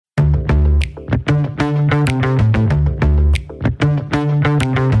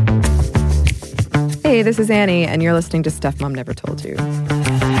Hey, this is Annie, and you're listening to Stuff Mom Never Told You.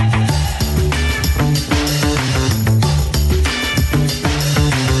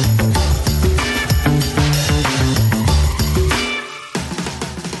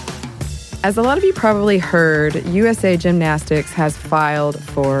 As a lot of you probably heard, USA Gymnastics has filed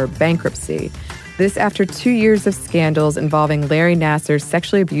for bankruptcy. This after 2 years of scandals involving Larry Nassar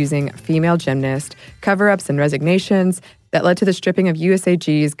sexually abusing female gymnasts, cover-ups and resignations that led to the stripping of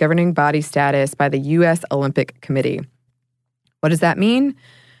USAG's governing body status by the U.S. Olympic Committee. What does that mean?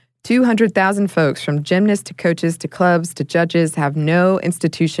 200,000 folks, from gymnasts to coaches to clubs to judges, have no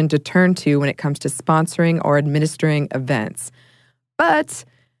institution to turn to when it comes to sponsoring or administering events. But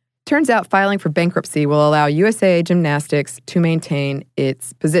turns out filing for bankruptcy will allow USA Gymnastics to maintain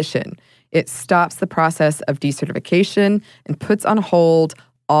its position. It stops the process of decertification and puts on hold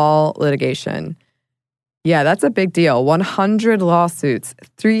all litigation. Yeah, that's a big deal. 100 lawsuits,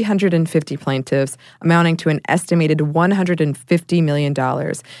 350 plaintiffs, amounting to an estimated $150 million.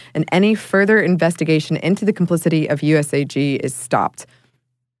 And any further investigation into the complicity of USAG is stopped.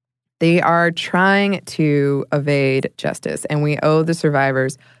 They are trying to evade justice, and we owe the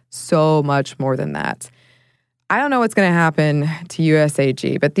survivors so much more than that. I don't know what's going to happen to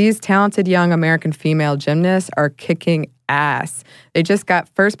USAG, but these talented young American female gymnasts are kicking ass. They just got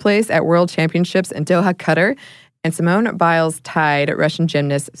first place at World Championships in Doha, Qatar, and Simone Biles tied Russian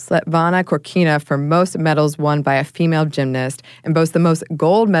gymnast Svetlana Korkina for most medals won by a female gymnast and boasts the most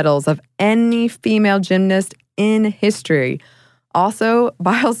gold medals of any female gymnast in history. Also,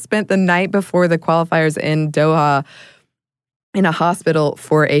 Biles spent the night before the qualifiers in Doha in a hospital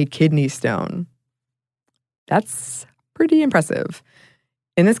for a kidney stone. That's pretty impressive.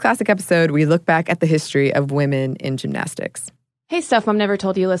 In this classic episode, we look back at the history of women in gymnastics. Hey, Stuff Mom Never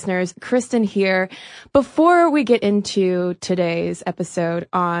Told You listeners, Kristen here. Before we get into today's episode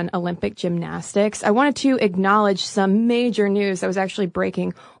on Olympic gymnastics, I wanted to acknowledge some major news that was actually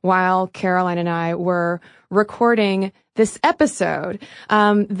breaking while Caroline and I were recording this episode.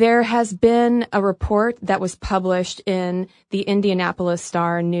 There has been a report that was published in the Indianapolis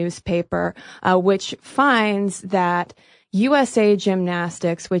Star newspaper, which finds that USA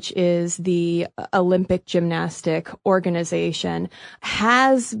Gymnastics, which is the Olympic gymnastic organization,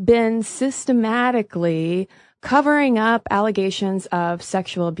 has been systematically covering up allegations of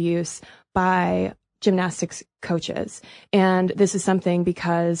sexual abuse by gymnastics coaches. And this is something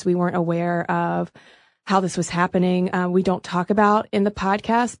because we weren't aware of how this was happening. We don't talk about in the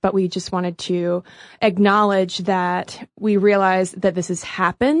podcast, but we just wanted to acknowledge that we realize that this has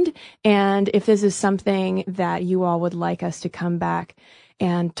happened. And if this is something that you all would like us to come back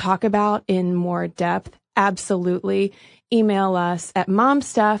and talk about in more depth, absolutely email us at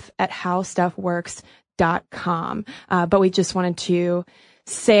momstuff@howstuffworks.com. But we just wanted to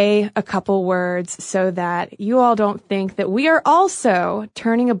say a couple words so that you all don't think that we are also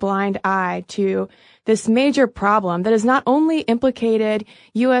turning a blind eye to this major problem that has not only implicated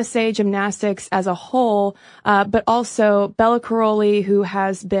USA Gymnastics as a whole, but also Bella Caroli, who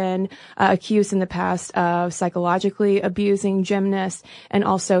has been accused in the past of psychologically abusing gymnasts, and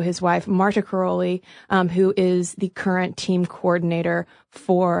also his wife, Marta Caroli, who is the current team coordinator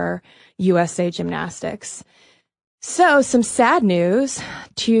for USA Gymnastics. So, some sad news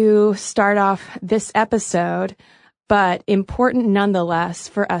to start off this episode, but important nonetheless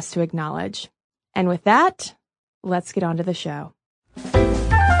for us to acknowledge. And with that, let's get on to the show.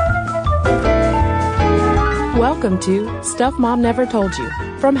 Welcome to Stuff Mom Never Told You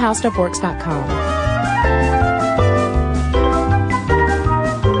from HowStuffWorks.com.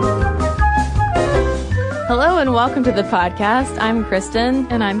 Hello and welcome to the podcast. I'm Kristen.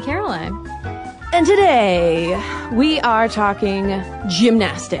 And I'm Caroline. And today we are talking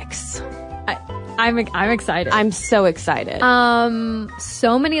gymnastics. I'm excited. I'm so excited.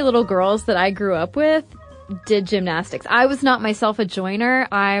 So many little girls that I grew up with did gymnastics. I was not myself a joiner.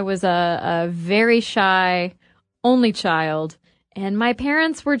 I was a very shy only child, and my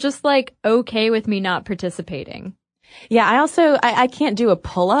parents were just like okay with me not participating. Yeah, I can't do a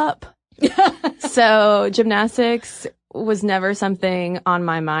pull-up. So gymnastics was never something on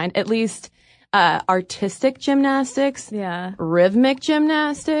my mind. At least artistic gymnastics, rhythmic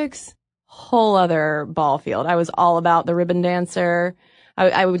gymnastics, whole other ball field. I was all about the ribbon dancer.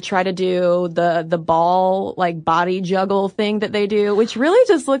 I would try to do the ball, like body juggle thing that they do, which really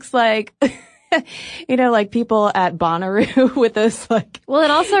just looks like, like people at Bonnaroo with those Well,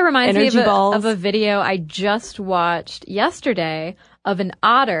 it also reminds me of a video I just watched yesterday of an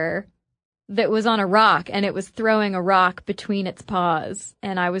otter that was on a rock, and it was throwing a rock between its paws.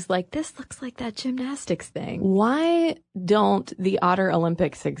 And I was like, this looks like that gymnastics thing. Why don't the Otter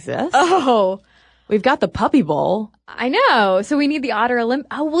Olympics exist? Oh, We've got the Puppy Bowl. I know. So we need the Otter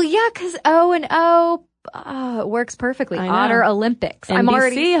Oh, well, yeah, because O and O, it works perfectly. Otter Olympics. NBC, I'm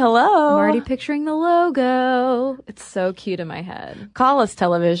already picturing the logo. It's so cute in my head. Call us,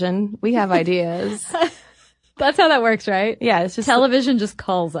 television. We have ideas. That's how that works, right? Yeah, it's just television just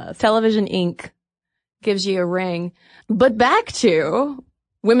calls us. Television Inc. gives you a ring. But back to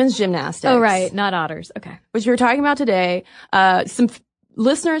women's gymnastics. Oh, right. Not otters. Okay. Which we were talking about today. Some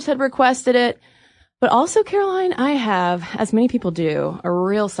listeners had requested it. But also, Caroline, I have, as many people do, a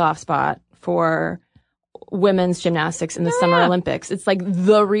real soft spot for women's gymnastics in the Summer Olympics. It's like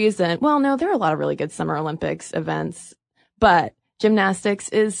the reason. Well, no, there are a lot of really good Summer Olympics events, but gymnastics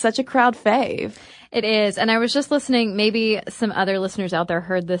is such a crowd fave. It is. And I was just listening, maybe some other listeners out there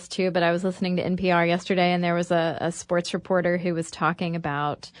heard this too, but I was listening to NPR yesterday and there was a sports reporter who was talking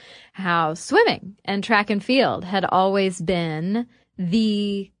about how swimming and track and field had always been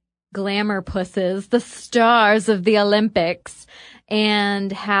the glamour pusses, the stars of the Olympics,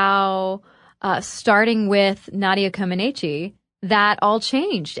 and how starting with Nadia Comaneci, that all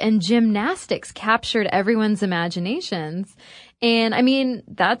changed and gymnastics captured everyone's imaginations. And I mean,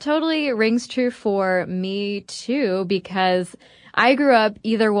 that totally rings true for me too, because I grew up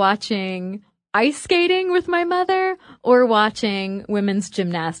either watching ice skating with my mother or watching women's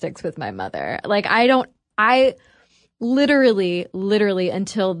gymnastics with my mother. Like I literally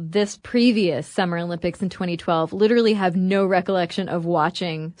until this previous Summer Olympics in 2012, literally have no recollection of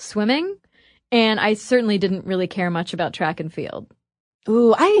watching swimming. And I certainly didn't really care much about track and field.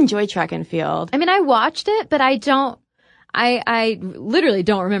 Ooh, I enjoy track and field. I mean, I watched it, but I literally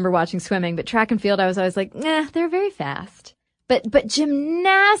don't remember watching swimming, but track and field, I was always like, they're very fast. But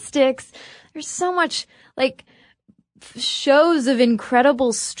gymnastics, there's so much like shows of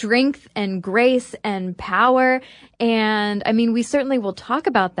incredible strength and grace and power. And I mean, we certainly will talk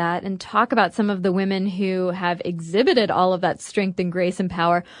about that and talk about some of the women who have exhibited all of that strength and grace and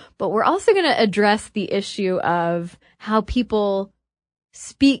power. But we're also going to address the issue of how people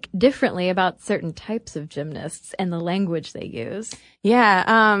speak differently about certain types of gymnasts and the language they use.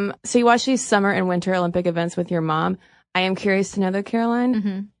 Yeah. So you watch these Summer and Winter Olympic events with your mom. I am curious to know though,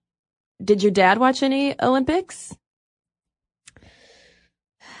 Caroline, did your dad watch any Olympics?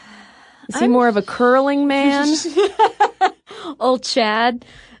 Is he more of a curling man? Old Chad.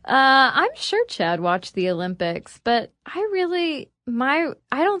 I'm sure Chad watched the Olympics, but I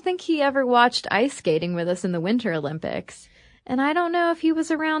don't think he ever watched ice skating with us in the Winter Olympics. And I don't know if he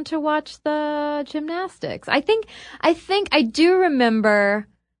was around to watch the gymnastics. I think I do remember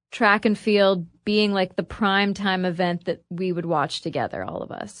track and field being like the prime time event that we would watch together, all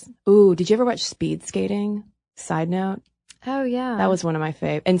of us. Ooh, did you ever watch speed skating? Side note. Oh, yeah. That was one of my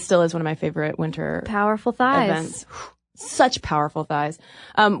favorite, and still is one of my favorite winter powerful thighs events. Such powerful thighs.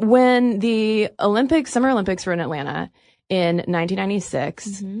 When the Summer Olympics were in Atlanta in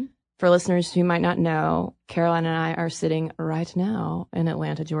 1996, for listeners who might not know, Caroline and I are sitting right now in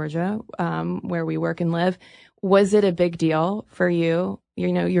Atlanta, Georgia, where we work and live. Was it a big deal for you?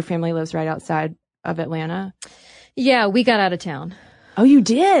 You know, your family lives right outside of Atlanta. Yeah, we got out of town. Oh, you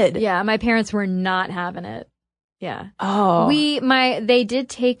did? Yeah, my parents were not having it. Yeah. Oh. They did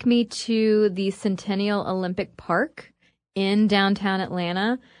take me to the Centennial Olympic Park in downtown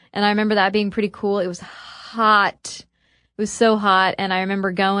Atlanta. And I remember that being pretty cool. It was hot. It was so hot. And I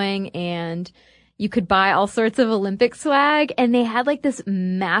remember going and you could buy all sorts of Olympic swag. And they had like this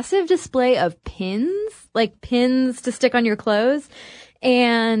massive display of pins, like pins to stick on your clothes.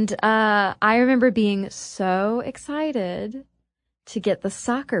 And I remember being so excited to get the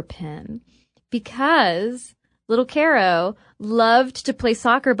soccer pin because little Caro loved to play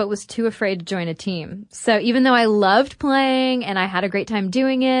soccer, but was too afraid to join a team. So even though I loved playing and I had a great time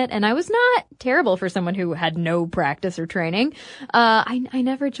doing it, and I was not terrible for someone who had no practice or training, I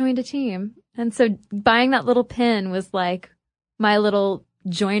never joined a team. And so buying that little pin was like my little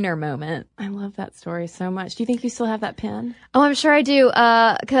joiner moment. I love that story so much. Do you think you still have that pin? Oh, I'm sure I do.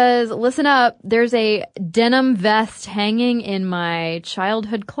 'Cause listen up, there's a denim vest hanging in my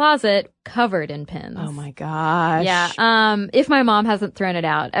childhood closet covered in pins. Oh my gosh. Yeah. If my mom hasn't thrown it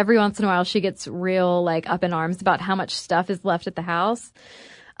out, every once in a while she gets real like up in arms about how much stuff is left at the house.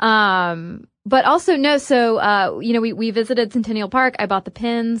 But also no, so, we visited Centennial Park. I bought the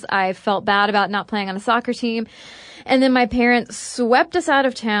pins. I felt bad about not playing on a soccer team. And then my parents swept us out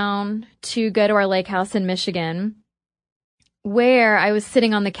of town to go to our lake house in Michigan, where I was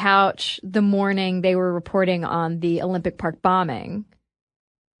sitting on the couch the morning they were reporting on the Olympic Park bombing.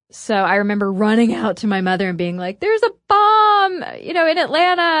 So I remember running out to my mother and being like, there's a bomb, in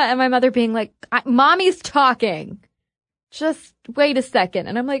Atlanta. And my mother being like, Mommy's talking. just wait a second.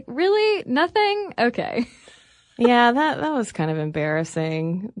 And I'm like, really? Nothing? Okay. Yeah, that was kind of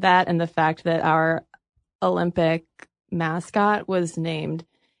embarrassing. That and the fact that our Olympic mascot was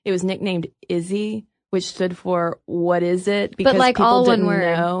nicknamed Izzy, which stood for what is it? Because but like people all didn't one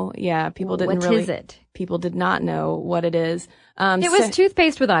word. know. Yeah, people didn't What really. is it? People did not know what it is. It was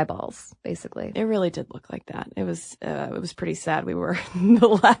toothpaste with eyeballs, basically. It really did look like that. It was pretty sad. We were the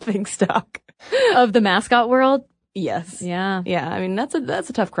laughing stock Of the mascot world? Yes. Yeah. Yeah. I mean, that's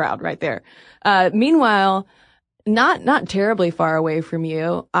a tough crowd right there. Meanwhile, not terribly far away from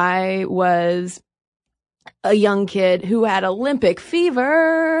you, I was a young kid who had Olympic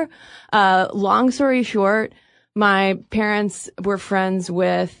fever. Long story short, my parents were friends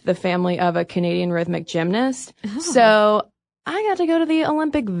with the family of a Canadian rhythmic gymnast. Oh. So I got to go to the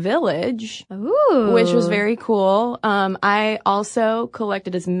Olympic Village, Ooh. which was very cool. I also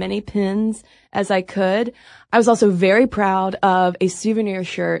collected as many pins as I could. I was also very proud of a souvenir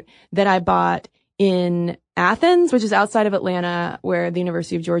shirt that I bought in Athens, which is outside of Atlanta, where the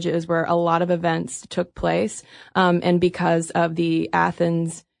University of Georgia is, where a lot of events took place. And because of the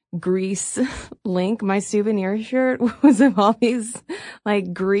Athens Greece link, my souvenir shirt was of all these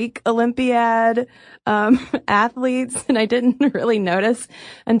like Greek Olympiad athletes, and I didn't really notice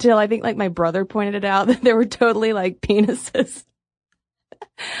until I think like my brother pointed it out that there were totally like penises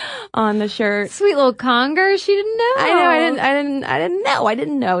on the shirt. Sweet little conger, she didn't know. I know, I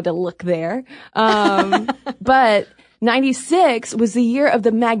didn't know to look there. But 96 was the year of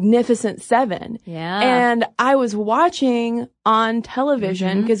the Magnificent Seven. Yeah. And I was watching on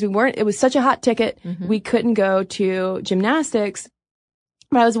television because it was such a hot ticket. We couldn't go to gymnastics,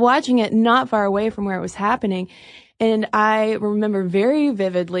 but I was watching it not far away from where it was happening. And I remember very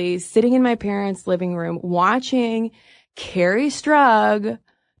vividly sitting in my parents' living room watching Carrie Strug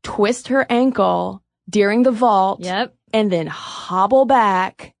twist her ankle during the vault. Yep. And then hobble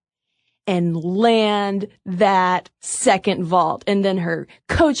back and land that second vault. And then her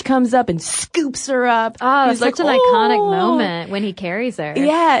coach comes up and scoops her up. Oh, He's such like, an iconic moment when he carries her.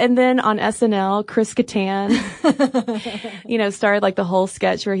 Yeah. And then on SNL, Chris Kattan, started like the whole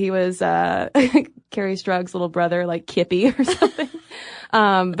sketch where he was, Carrie Strug's little brother, like Kippy or something.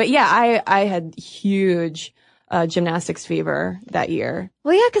 But yeah, I had huge gymnastics fever that year.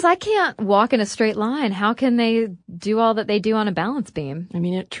 Well, yeah, because I can't walk in a straight line. How can they do all that they do on a balance beam? I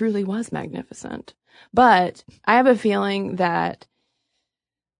mean, it truly was magnificent. But I have a feeling that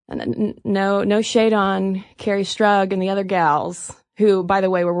no shade on Carrie Strug and the other gals who, by the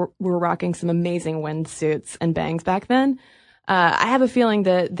way, were rocking some amazing windsuits and bangs back then. I have a feeling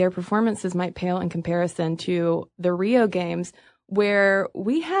that their performances might pale in comparison to the Rio Games, where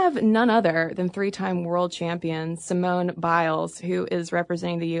we have none other than three-time world champion Simone Biles, who is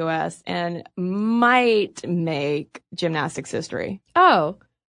representing the U.S. and might make gymnastics history. Oh,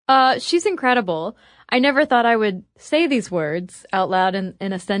 she's incredible. I never thought I would say these words out loud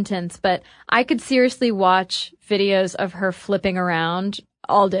in a sentence, but I could seriously watch videos of her flipping around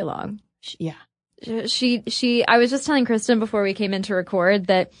all day long. Yeah. I was just telling Kristen before we came in to record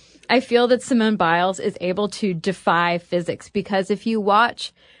that I feel that Simone Biles is able to defy physics, because if you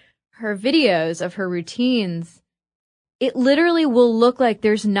watch her videos of her routines, it literally will look like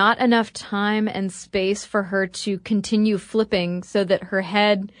there's not enough time and space for her to continue flipping so that her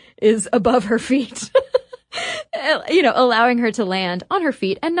head is above her feet. Allowing her to land on her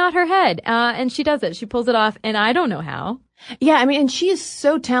feet and not her head. And she does it. She pulls it off, and I don't know how. Yeah, I mean, and she is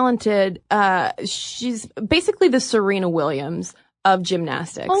so talented. She's basically the Serena Williams of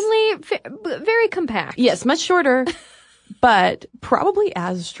gymnastics. Only very compact. Yes, much shorter, but probably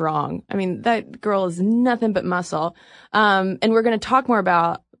as strong. I mean, that girl is nothing but muscle. And we're going to talk more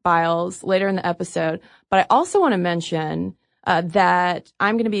about Biles later in the episode. But I also want to mention that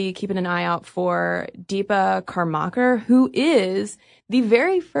I'm going to be keeping an eye out for Deepa Karmakar, who is the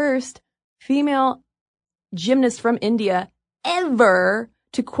very first female gymnast from India ever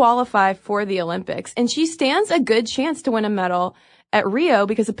to qualify for the Olympics. And she stands a good chance to win a medal at Rio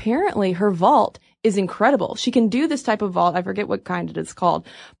because apparently her vault is incredible. She can do this type of vault. I forget what kind it is called,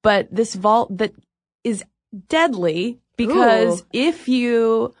 but this vault that is deadly because if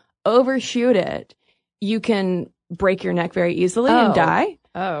you overshoot it, you can break your neck very easily and die.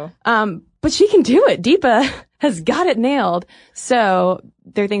 Oh. But she can do it. Deepa has got it nailed. So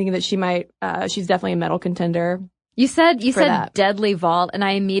they're thinking that she might, she's definitely a medal contender. You said that. deadly vault, and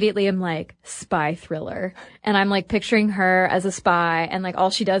I immediately am like, spy thriller. And I'm like picturing her as a spy, and like all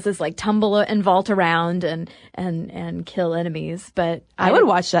she does is like tumble and vault around and kill enemies. But I would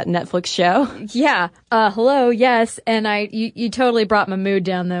watch that Netflix show. Yeah. Hello. Yes. And you totally brought my mood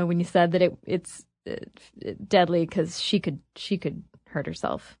down though when you said that deadly because she could hurt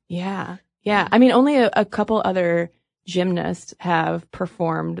herself. Yeah. Yeah. I mean, only a couple other gymnasts have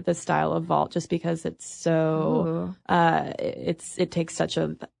performed the style of vault just because it's so, it takes such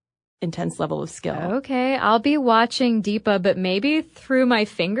a intense level of skill. Okay. I'll be watching Deepa, but maybe through my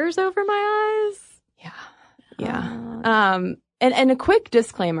fingers over my eyes. Yeah. And a quick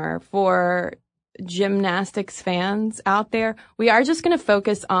disclaimer for gymnastics fans out there. We are just going to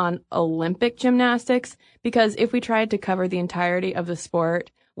focus on Olympic gymnastics because if we tried to cover the entirety of the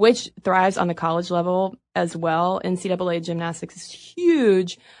sport, which thrives on the college level as well, NCAA gymnastics is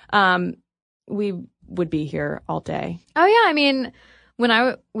huge. We would be here all day. Oh yeah. I mean, when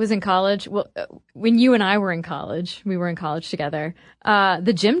I was in college, when you and I were in college, we were in college together,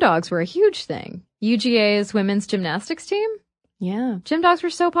 the gym dogs were a huge thing. UGA's women's gymnastics team. Yeah. Gym dogs were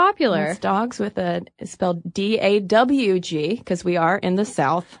so popular. It's dogs with it's spelled D-A-W-G because we are in the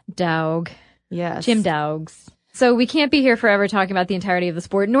South. Dog. Yes. Gym dogs. So we can't be here forever talking about the entirety of the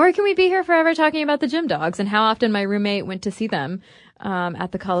sport, nor can we be here forever talking about the gym dogs and how often my roommate went to see them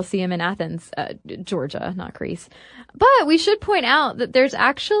at the Coliseum in Athens, Georgia, not Greece. But we should point out that there's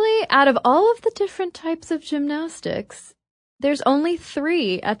actually, out of all of the different types of gymnastics, there's only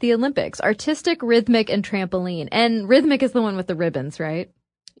 3 at the Olympics: artistic, rhythmic, and trampoline. And rhythmic is the one with the ribbons, right?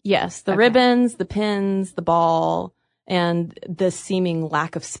 Yes, the ribbons, the pins, the ball, and the seeming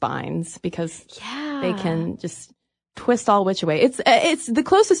lack of spines because they can just twist all which way. It's the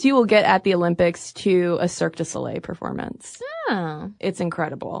closest you will get at the Olympics to a Cirque du Soleil performance. Oh. It's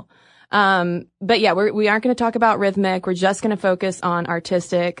incredible. But yeah, we aren't going to talk about rhythmic. We're just going to focus on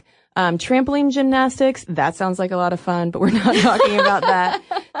artistic. Trampoline gymnastics, that sounds like a lot of fun, but we're not talking about that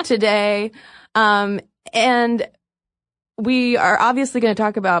today. And we are obviously going to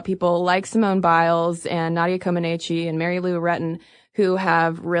talk about people like Simone Biles and Nadia Comaneci and Mary Lou Retton, who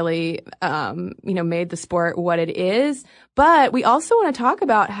have really, made the sport what it is. But we also want to talk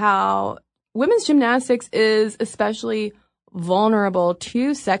about how women's gymnastics is especially vulnerable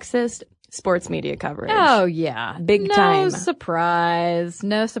to sexist sports media coverage. Oh, yeah. Big time. No surprise.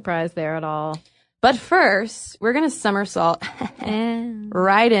 No surprise there at all. But first, we're going to somersault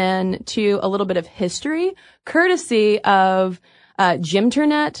right in to a little bit of history, courtesy of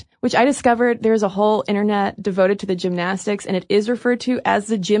Gymternet, which I discovered there's a whole internet devoted to the gymnastics, and it is referred to as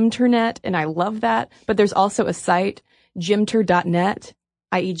the Gymternet, and I love that. But there's also a site, gymter.net,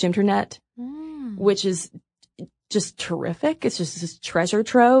 i.e. Gymternet, which is just terrific. It's just this treasure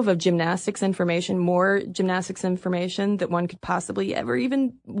trove of gymnastics information, more gymnastics information that one could possibly ever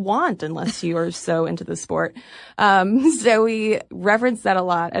even want unless you are so into the sport. So we reference that a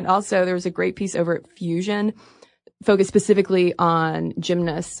lot. And also there was a great piece over at Fusion focused specifically on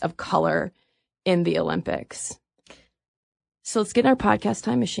gymnasts of color in the Olympics. So let's get in our podcast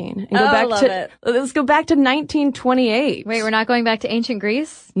time machine and let's go back to 1928. Wait, we're not going back to ancient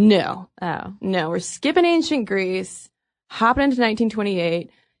Greece? No. Oh. No, we're skipping ancient Greece, hopping into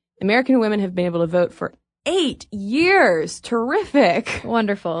 1928. American women have been able to vote for 8 years. Terrific.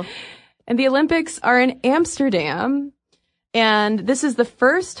 Wonderful. And the Olympics are in Amsterdam. And this is the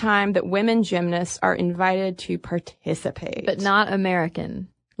first time that women gymnasts are invited to participate. But not American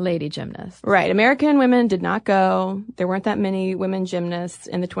lady gymnasts. Right. American women did not go. There weren't that many women gymnasts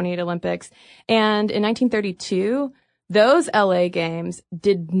in the 28 Olympics. And in 1932, those LA games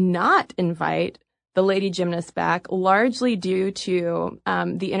did not invite the lady gymnasts back, largely due to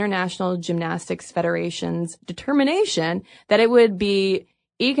the International Gymnastics Federation's determination that it would be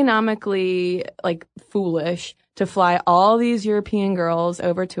economically foolish to fly all these European girls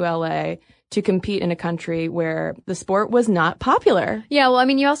over to LA to compete in a country where the sport was not popular. Yeah, well, I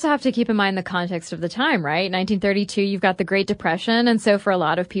mean, you also have to keep in mind the context of the time, right? 1932, you've got the Great Depression. And so for a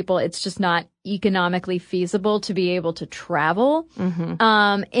lot of people, it's just not economically feasible to be able to travel. Mm-hmm.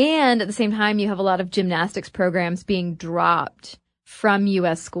 And at the same time, you have a lot of gymnastics programs being dropped from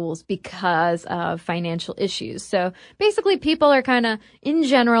U.S. schools because of financial issues. So basically, people are kind of, in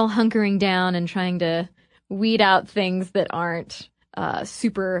general, hunkering down and trying to weed out things that aren't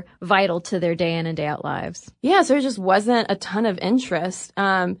super vital to their day in and day out lives. Yeah, so there just wasn't a ton of interest.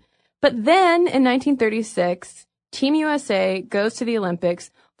 But then in 1936, Team USA goes to the Olympics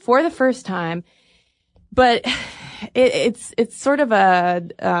for the first time. But it's sort of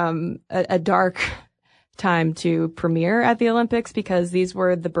a dark time to premiere at the Olympics because these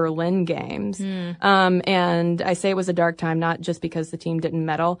were the Berlin Games. And I say it was a dark time not just because the team didn't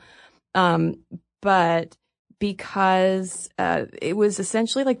medal, but because it was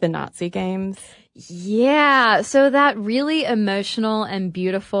essentially like the Nazi games. Yeah. So that really emotional and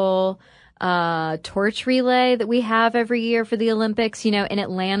beautiful torch relay that we have every year for the Olympics. You know, in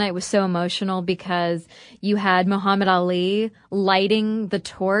Atlanta, it was so emotional because you had Muhammad Ali lighting the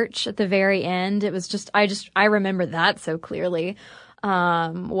torch at the very end. It was I remember that so clearly,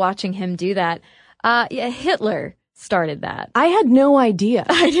 watching him do that. Yeah, Hitler started that. I had no idea.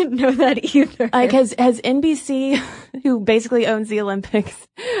 I didn't know that either. Like, has NBC, who basically owns the Olympics,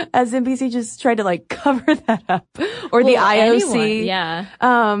 has NBC just tried to like cover that up? Or the IOC?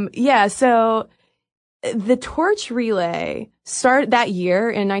 Anyone, yeah. So the torch relay started that year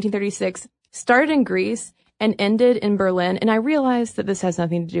in 1936, started in Greece and ended in Berlin. And I realize that this has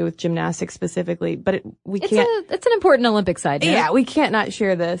nothing to do with gymnastics specifically, but it's an important Olympic side note. Yeah, we can't not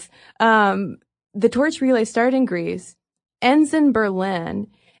share this. The torch relay started in Greece, ends in Berlin,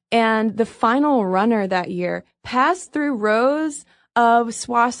 and the final runner that year passed through rows of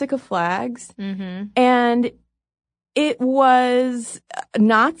swastika flags, and it was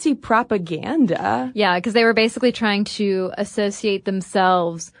Nazi propaganda. Yeah, because they were basically trying to associate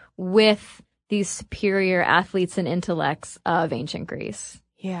themselves with these superior athletes and intellects of ancient Greece.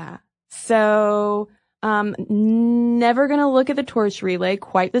 Yeah. So, never gonna look at the torch relay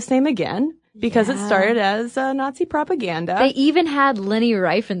quite the same again. Because it started as Nazi propaganda. They even had Leni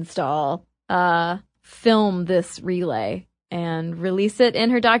Riefenstahl film this relay and release it in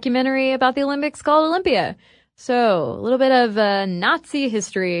her documentary about the Olympics called Olympia. So, a little bit of Nazi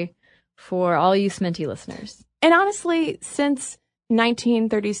history for all you SMNTY listeners. And honestly, since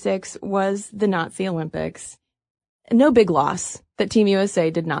 1936 was the Nazi Olympics, no big loss that Team USA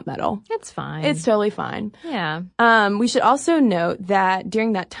did not medal. It's fine. It's totally fine. Yeah. We should also note that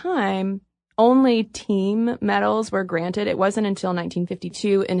during that time, only team medals were granted. It wasn't until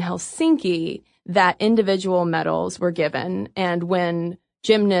 1952 in Helsinki that individual medals were given, and when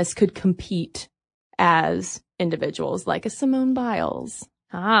gymnasts could compete as individuals, like a Simone Biles.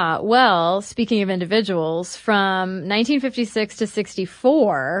 Well, speaking of individuals, from 1956 to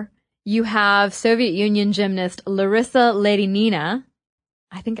 64, you have Soviet Union gymnast Larissa Ledinina.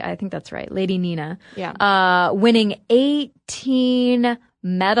 I think that's right. Ledinina. Yeah. Winning 18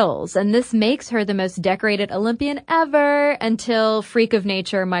 medals. And this makes her the most decorated Olympian ever until freak of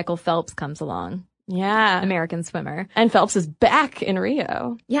nature Michael Phelps comes along. Yeah. American swimmer. And Phelps is back in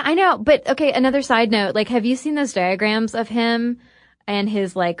Rio. Yeah, I know. But okay, another side note, like, have you seen those diagrams of him and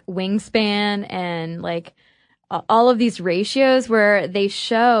his like wingspan and like all of these ratios where they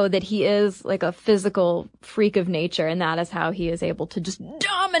show that he is like a physical freak of nature, and that is how he is able to just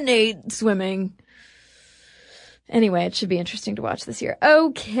dominate swimming. Anyway, it should be interesting to watch this year.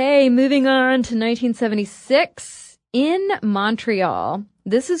 Okay, moving on to 1976 in Montreal.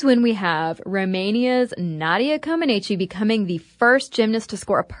 This is when we have Romania's Nadia Comaneci becoming the first gymnast to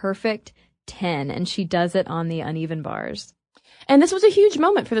score a perfect 10, and she does it on the uneven bars. And this was a huge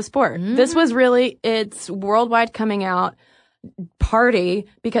moment for the sport. This was really its worldwide coming out party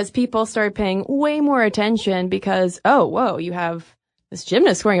because people started paying way more attention because, oh, whoa, you have this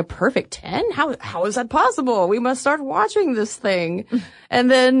gymnast scoring a perfect 10? How is that possible? We must start watching this thing. And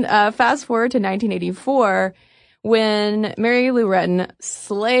then fast forward to 1984, when Mary Lou Retton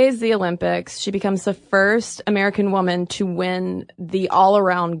slays the Olympics. She becomes the first American woman to win the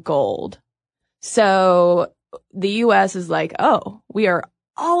all-around gold. So the U.S. is like, oh, we are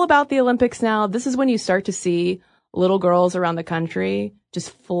all about the Olympics now. This is when you start to see little girls around the country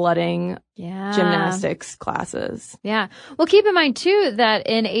just flooding gymnastics classes. Yeah. Well, keep in mind, too, that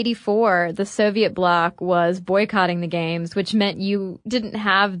in 84, the Soviet bloc was boycotting the games, which meant you didn't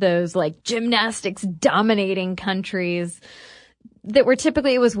have those, like, gymnastics dominating countries that were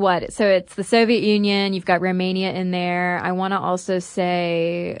typically, it was what? So it's the Soviet Union, you've got Romania in there. I want to also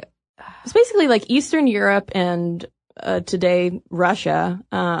say it's basically like Eastern Europe and today Russia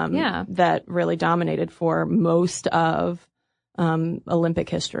that really dominated for most of Olympic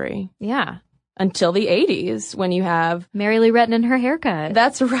history. Yeah. Until the 80s when you have Mary Lou Retton and her haircut.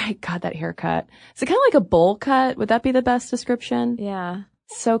 That's right. God, that haircut. Is it kind of like a bowl cut? Would that be the best description? Yeah.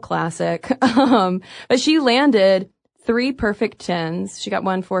 So classic. But she landed 3 perfect 10s. She got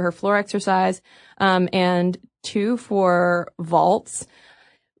 1 for her floor exercise, and 2 for vaults.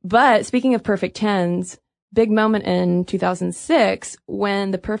 But speaking of perfect 10s, big moment in 2006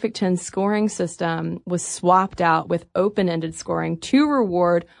 when the perfect 10 scoring system was swapped out with open-ended scoring to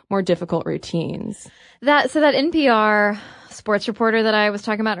reward more difficult routines. That NPR sports reporter that I was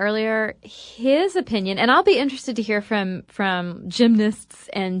talking about earlier, his opinion, and I'll be interested to hear from gymnasts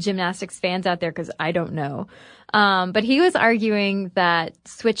and gymnastics fans out there because I don't know. But he was arguing that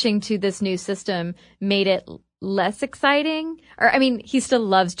switching to this new system made it less exciting. Or, I mean, he still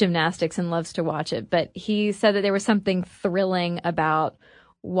loves gymnastics and loves to watch it, but he said that there was something thrilling about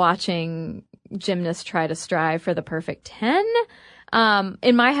watching gymnasts try to strive for the perfect 10.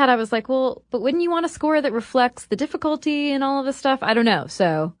 In my head, I was like, well, but wouldn't you want a score that reflects the difficulty and all of this stuff? I don't know.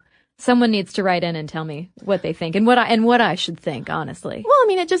 So someone needs to write in and tell me what they think and what I should think, honestly. Well, I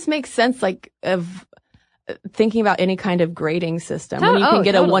mean, it just makes sense, like, of thinking about any kind of grading system. When you can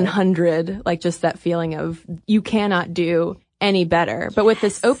get totally. a 100, like, just that feeling of you cannot do any better. But with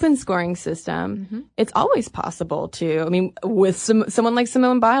this open scoring system, it's always possible to. I mean, with someone like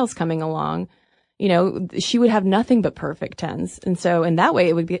Simone Biles coming along, you know, she would have nothing but perfect 10s. And so in that way,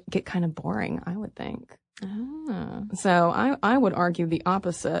 it would get kind of boring, I would think. So I would argue the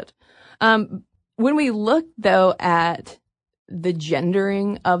opposite. When we look, though, at the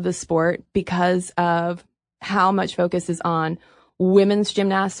gendering of the sport, because of how much focus is on women's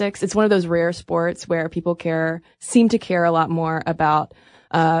gymnastics, it's one of those rare sports where people seem to care a lot more about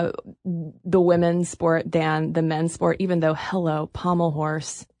the women's sport than the men's sport, even though, hello, pommel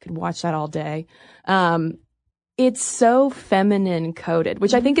horse, could watch that all day. It's so feminine coded,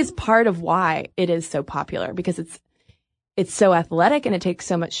 which I think is part of why it is so popular, because it's so athletic and it takes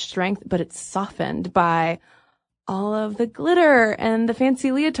so much strength, but it's softened by all of the glitter and the fancy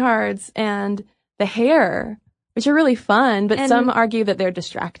leotards and the hair, which are really fun, but some argue that they're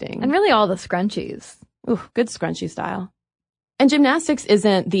distracting. And really all the scrunchies. Ooh, good scrunchy style. And gymnastics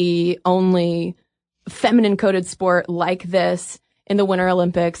isn't the only feminine coded sport like this. In the Winter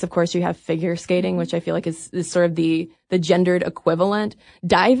Olympics, of course, you have figure skating, which I feel like is sort of the gendered equivalent.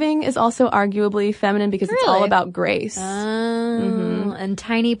 Diving is also arguably feminine because it's all about grace. And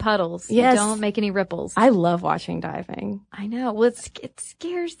tiny puddles. Yes. Don't make any ripples. I love watching diving. I know. Well, it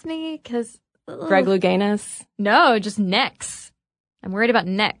scares me because... Greg Louganis? No, just necks. I'm worried about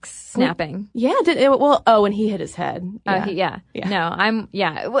necks snapping. Yeah. When he hit his head. Yeah. No,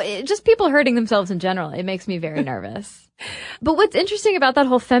 just people hurting themselves in general. It makes me very nervous. But what's interesting about that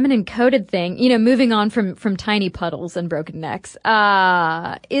whole feminine coded thing, you know, moving on from tiny puddles and broken necks,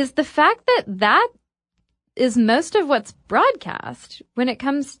 is the fact that is most of what's broadcast when it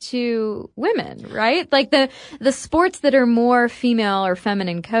comes to women, right? Like the sports that are more female or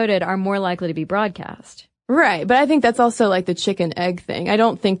feminine coded are more likely to be broadcast. Right. But I think that's also like the chicken egg thing. I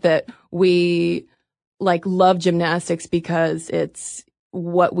don't think that we like love gymnastics because it's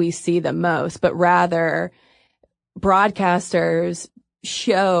what we see the most, but rather broadcasters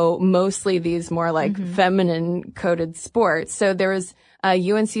show mostly these more like feminine coded sports. So there was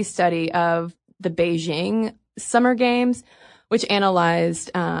a UNC study of the Beijing Summer Games, which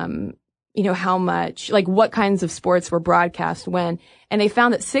analyzed, how much, like what kinds of sports were broadcast when, and they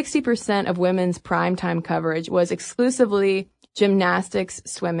found that 60% of women's primetime coverage was exclusively gymnastics,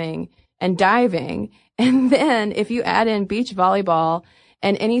 swimming, and diving. And then if you add in beach volleyball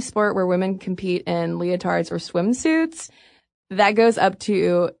and any sport where women compete in leotards or swimsuits, that goes up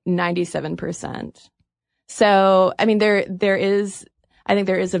to 97%. So, I mean, I think there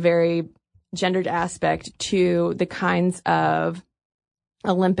is a very gendered aspect to the kinds of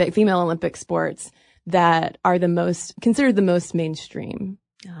female Olympic sports that are considered the most mainstream.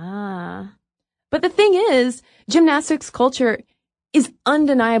 But the thing is, gymnastics culture is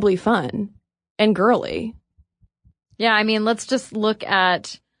undeniably fun and girly. Yeah, I mean, let's just look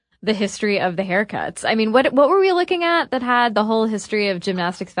at the history of the haircuts. I mean, what were we looking at that had the whole history of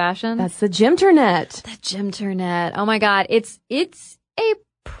gymnastics fashion? That's the Gymternet. The Gymternet. Oh my God. It's a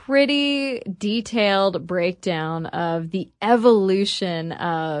pretty detailed breakdown of the evolution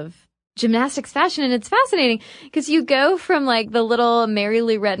of gymnastics fashion. And it's fascinating because you go from like the little Mary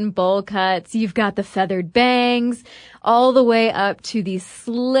Lou Retton bowl cuts, you've got the feathered bangs, all the way up to these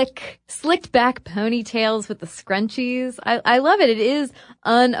slicked back ponytails with the scrunchies. I love it. It is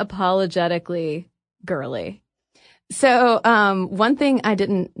unapologetically girly. So, one thing I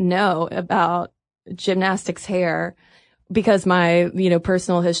didn't know about gymnastics hair, because my,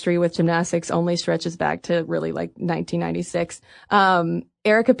 personal history with gymnastics only stretches back to really like 1996.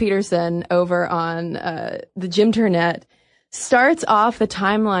 Erica Peterson over on, the Gymternet starts off the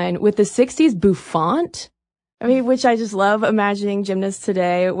timeline with the 60s bouffant. I mean, which I just love imagining gymnasts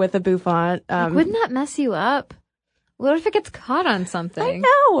today with a bouffant. Wouldn't that mess you up? What if it gets caught on something?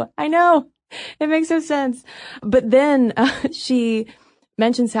 I know. It makes no sense. But then, she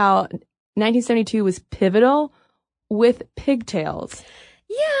mentions how 1972 was pivotal with pigtails.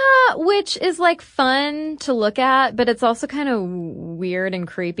 Yeah, which is like fun to look at, but it's also kind of weird and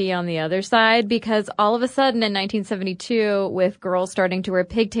creepy on the other side because all of a sudden in 1972, with girls starting to wear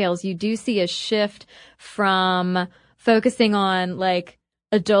pigtails, you do see a shift from focusing on like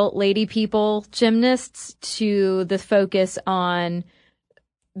adult lady people gymnasts to the focus on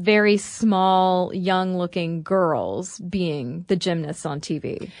very small, young-looking girls being the gymnasts on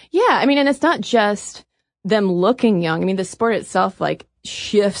TV. Yeah, I mean, and it's not just them looking young. I mean, the sport itself, like,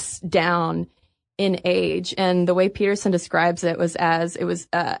 shifts down in age. And the way Peterson describes it was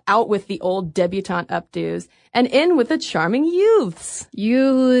out with the old debutante updos and in with the charming youths.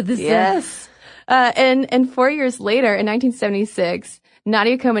 Youths. Yes. And 4 years later, in 1976,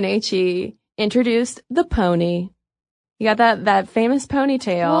 Nadia Comaneci introduced the pony. You got that famous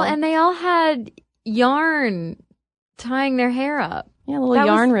ponytail. Well, and they all had yarn tying their hair up. Yeah, little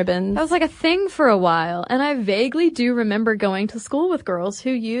yarn ribbons. That was like a thing for a while. And I vaguely do remember going to school with girls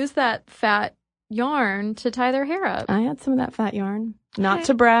who used that fat yarn to tie their hair up. I had some of that fat yarn. Not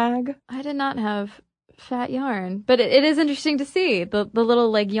to brag. I did not have fat yarn. But it is interesting to see the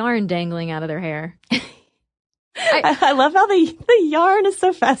little like yarn dangling out of their hair. I love how the yarn is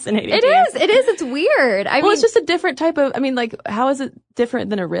so fascinating. It is. It's weird. I mean, it's just a different type of, like, how is it different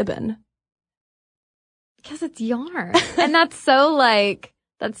than a ribbon? Because it's yarn. And that's so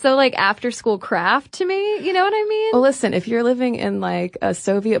after school craft to me. You know what I mean? Well, listen, if you're living in like a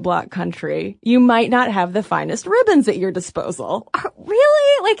Soviet bloc country, you might not have the finest ribbons at your disposal.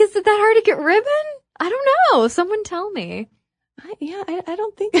 Really? Like, is it that hard to get ribbon? I don't know. Someone tell me. I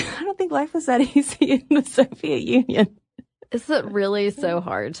don't think life was that easy in the Soviet Union. Is it really so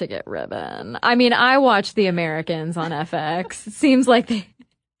hard to get ribbon? I mean, I watch The Americans on FX. It seems like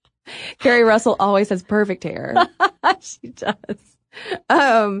Carrie Russell always has perfect hair. She does.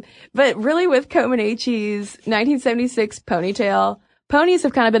 But really with Comaneci's 1976 ponytail, ponies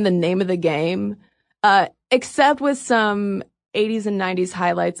have kind of been the name of the game, except with some 80s and 90s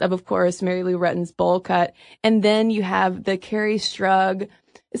highlights of course, Mary Lou Retton's bowl cut. And then you have the Carrie Strug.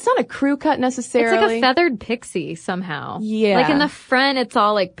 It's not a crew cut necessarily. It's like a feathered pixie somehow. Yeah. Like in the front, it's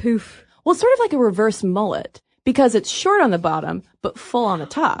all like poof. Well, sort of like a reverse mullet because it's short on the bottom, but full on the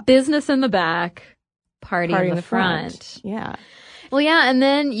top. Business in the back, party in the front. Yeah. Well, yeah. And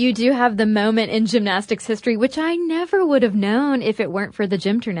then you do have the moment in gymnastics history, which I never would have known if it weren't for the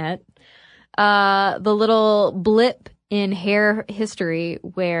Gymternet. The little blip in hair history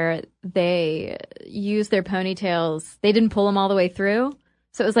where they used their ponytails. They didn't pull them all the way through.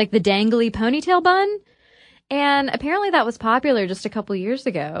 So it was like the dangly ponytail bun. And apparently that was popular just a couple years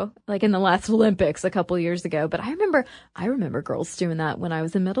ago, like in the last Olympics a couple years ago. But I remember girls doing that when I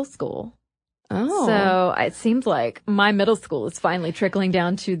was in middle school. Oh. So it seems like my middle school is finally trickling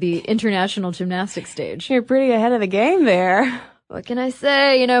down to the international gymnastics stage. You're pretty ahead of the game there. What can I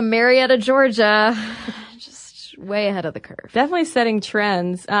say? Marietta, Georgia. Way ahead of the curve. Definitely setting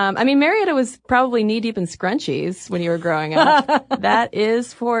trends. Marietta was probably knee deep in scrunchies when you were growing up. That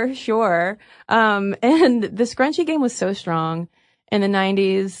is for sure. And the scrunchie game was so strong in the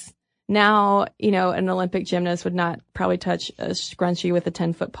 90s. Now, an Olympic gymnast would not probably touch a scrunchie with a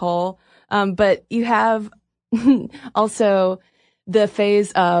 10-foot pole. But you have also the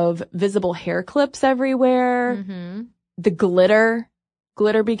phase of visible hair clips everywhere. Mm-hmm. The glitter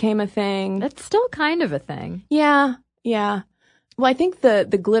became a thing. It's still kind of a thing. Yeah. Well, I think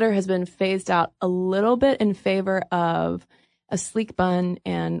the glitter has been phased out a little bit in favor of a sleek bun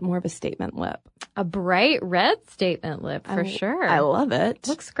and more of a statement lip. A bright red statement lip, for sure. I love it.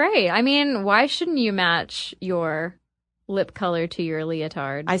 Looks great. I mean, why shouldn't you match your lip color to your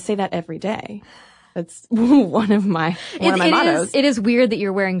leotard? I say that every day. That's one of my mottos. It is weird that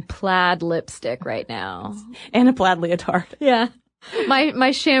you're wearing plaid lipstick right now. And a plaid leotard. Yeah.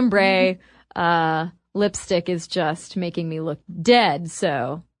 My chambray lipstick is just making me look dead,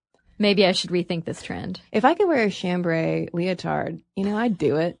 so maybe I should rethink this trend. If I could wear a chambray leotard, I'd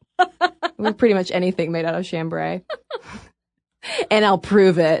do it. With pretty much anything made out of chambray. And I'll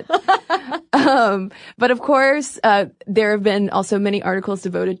prove it. But of course, there have been also many articles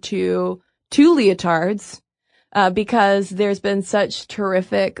devoted to leotards. Because there's been such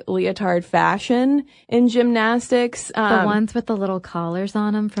terrific leotard fashion in gymnastics. The ones with the little collars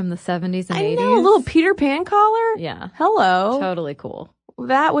on them from the 70s and 80s. I know, a little Peter Pan collar? Yeah. Hello. Totally cool.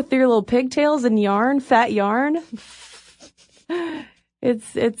 That with your little pigtails and yarn, fat yarn.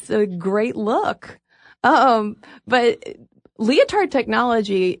 It's a great look. But leotard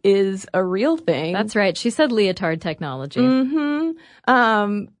technology is a real thing. That's right. She said leotard technology. Mm-hmm.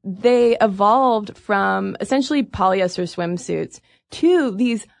 They evolved from essentially polyester swimsuits to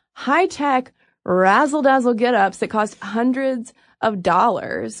these high-tech razzle-dazzle get-ups that cost hundreds of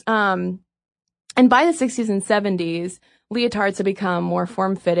dollars. And by the 60s and 70s, leotards have become more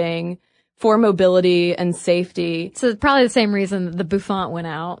form-fitting for mobility and safety. So probably the same reason that the bouffant went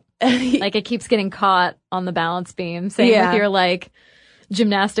out. Like it keeps getting caught on the balance beam. Same with your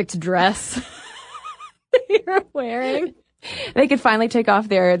gymnastics dress you're wearing. They could finally take off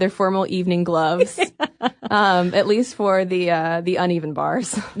their formal evening gloves, at least for the uneven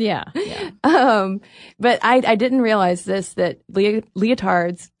bars. Yeah. But I didn't realize that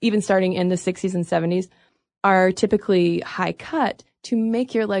leotards, even starting in the 60s and 70s, are typically high cut to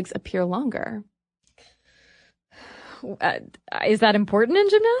make your legs appear longer. Is that important in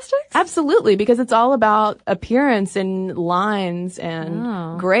gymnastics? Absolutely, because it's all about appearance and lines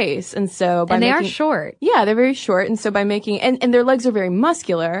and grace. And so they are short. Yeah, they're very short. And so by making, and their legs are very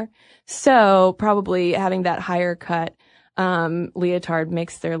muscular. So probably having that higher cut, leotard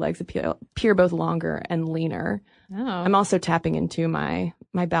makes their legs appear both longer and leaner. Oh. I'm also tapping into my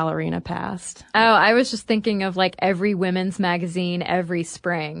ballerina past. Oh, I was just thinking of like every women's magazine every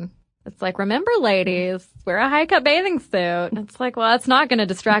spring. It's like, remember, ladies, wear a high-cut bathing suit. It's like, well, that's not going to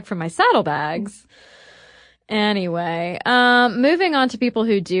distract from my saddlebags. Anyway, moving on to people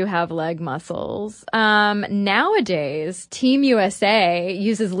who do have leg muscles. Nowadays, Team USA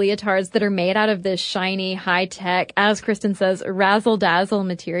uses leotards that are made out of this shiny, high-tech, as Kristen says, razzle-dazzle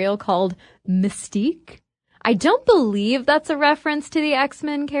material called Mystique. I don't believe that's a reference to the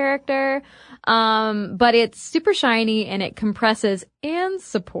X-Men character. But it's super shiny and it compresses and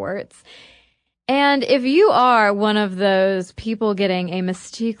supports. And if you are one of those people getting a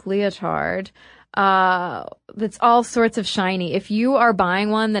Mystique leotard, that's all sorts of shiny, if you are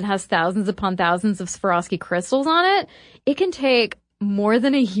buying one that has thousands upon thousands of Swarovski crystals on it, it can take more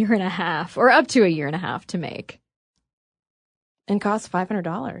than a year and a half or up to a year and a half to make. And costs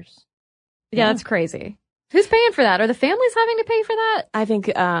 $500. Yeah, that's crazy. Who's paying for that? Are the families having to pay for that? I think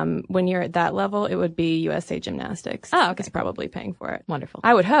when you're at that level, it would be USA Gymnastics. Oh, okay. It's probably paying for it. Wonderful.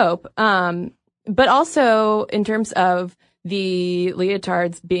 I would hope. But also in terms of the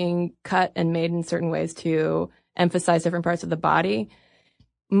leotards being cut and made in certain ways to emphasize different parts of the body,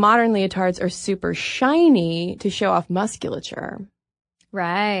 modern leotards are super shiny to show off musculature.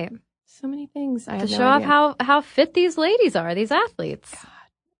 Right. So many things. I to have no show idea. off how fit these ladies are, these athletes. God.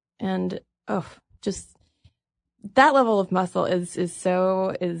 And just that level of muscle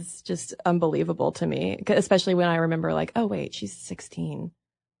is just unbelievable to me, especially when I remember like, oh wait, she's 16.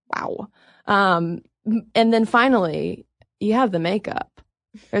 Wow. And then finally you have the makeup.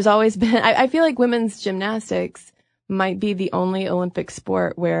 There's always been, I feel like women's gymnastics might be the only Olympic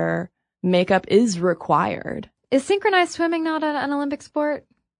sport where makeup is required. Is synchronized swimming not an Olympic sport?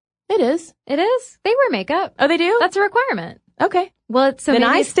 It is. It is? They wear makeup. Oh, they do? That's a requirement. Okay. Well, so then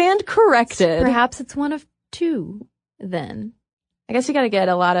maybe I stand corrected. Perhaps it's one of two then. I guess you got to get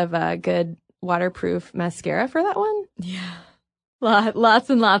a lot of good waterproof mascara for that one. Yeah. Lots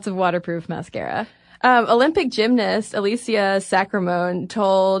and lots of waterproof mascara. Olympic gymnast Alicia Sacramone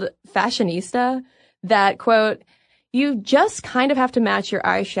told Fashionista that, quote, you just kind of have to match your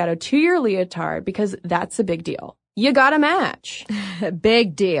eyeshadow to your leotard because that's a big deal. You gotta match.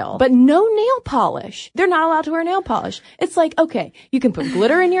 Big deal. But no nail polish. They're not allowed to wear nail polish. It's like, okay, you can put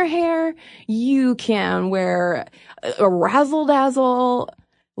glitter in your hair. You can wear a razzle-dazzle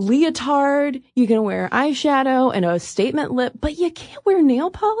leotard. You can wear eyeshadow and a statement lip, but you can't wear nail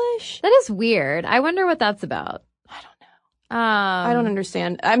polish. That is weird. I wonder what that's about. I don't know. I don't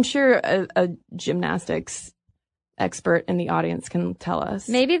understand. I'm sure a gymnastics expert in the audience can tell us.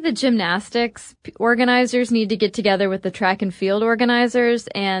 Maybe the gymnastics organizers need to get together with the track and field organizers,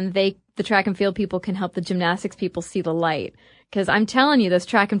 and the track and field people can help the gymnastics people see the light. Because I'm telling you, those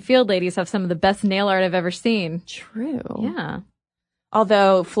track and field ladies have some of the best nail art I've ever seen. True. Yeah.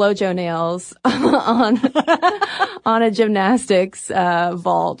 Although FloJo nails on a gymnastics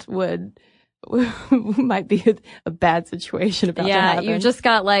vault might be a bad situation about to happen. Yeah, you just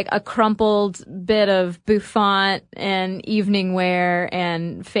got like a crumpled bit of bouffant and evening wear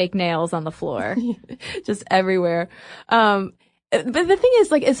and fake nails on the floor. Just everywhere. But the thing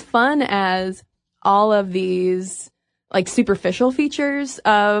is, like, as fun as all of these like superficial features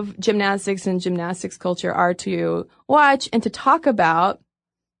of gymnastics and gymnastics culture are to watch and to talk about,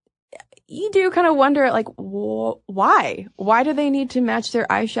 you do kind of wonder, like, why? Why do they need to match their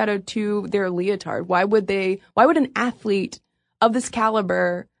eyeshadow to their leotard? Why would an athlete of this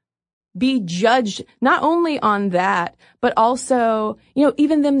caliber be judged not only on that, but also,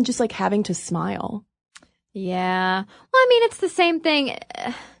 even them just like having to smile? Yeah. Well, I mean, it's the same thing.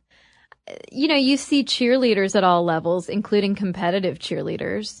 You see cheerleaders at all levels, including competitive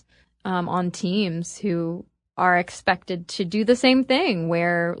cheerleaders, on teams who are expected to do the same thing,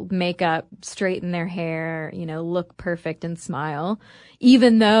 wear makeup, straighten their hair, look perfect and smile,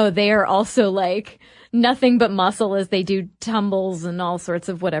 even though they are also like nothing but muscle as they do tumbles and all sorts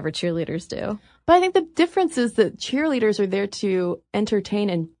of whatever cheerleaders do. But I think the difference is that cheerleaders are there to entertain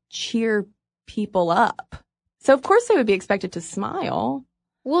and cheer people up. So of course they would be expected to smile.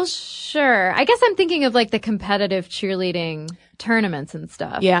 Well, sure. I guess I'm thinking of like the competitive cheerleading tournaments and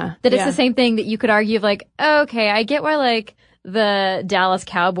stuff. Yeah. That it's the same thing that you could argue of like, okay, I get why like the Dallas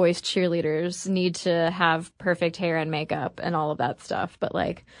Cowboys cheerleaders need to have perfect hair and makeup and all of that stuff. But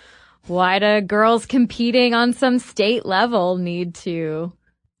like, why do girls competing on some state level need to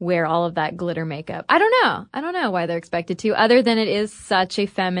wear all of that glitter makeup? I don't know why they're expected to, other than it is such a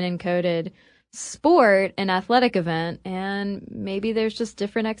feminine coded sport and athletic event, and maybe there's just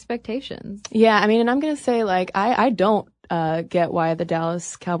different expectations. Yeah, I mean, and I'm going to say, like, I don't get why the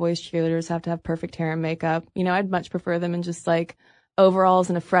Dallas Cowboys cheerleaders have to have perfect hair and makeup. You know, I'd much prefer them in just, like, overalls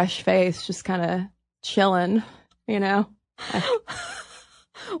and a fresh face, just kind of chilling, you know?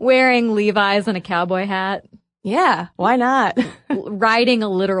 Wearing Levi's and a cowboy hat. Yeah, why not? Riding a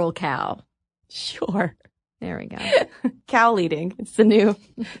literal cow. Sure. There we go. Cow leading. It's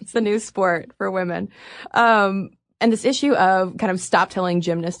the new sport for women. And this issue of kind of stop telling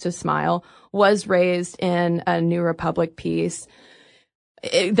gymnasts to smile was raised in a New Republic piece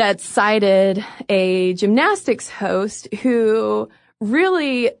that cited a gymnastics host who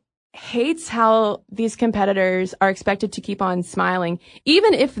really hates how these competitors are expected to keep on smiling,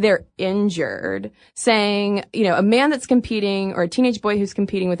 even if they're injured, saying, you know, a man that's competing or a teenage boy who's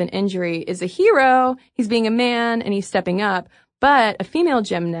competing with an injury is a hero. He's being a man and he's stepping up. But a female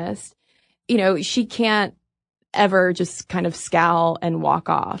gymnast, you know, she can't ever just kind of scowl and walk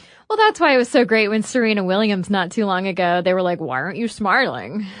off. Well, that's why it was so great when Serena Williams not too long ago, they were like, why aren't you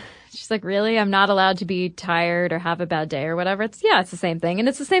smiling? She's like, really? I'm not allowed to be tired or have a bad day or whatever. It's the same thing. And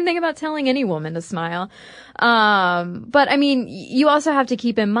it's the same thing about telling any woman to smile. But I mean, you also have to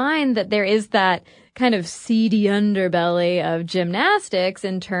keep in mind that there is that kind of seedy underbelly of gymnastics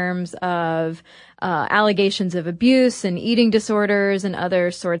in terms of, allegations of abuse and eating disorders and other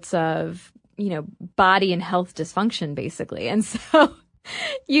sorts of, you know, body and health dysfunction, basically. And so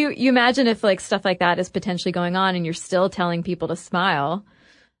you imagine if like stuff like that is potentially going on and you're still telling people to smile.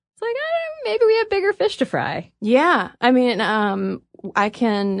 It's like, maybe we have bigger fish to fry. Yeah. I mean, I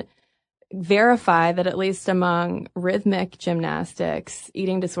can verify that at least among rhythmic gymnastics,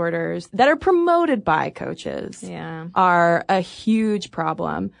 eating disorders that are promoted by coaches are a huge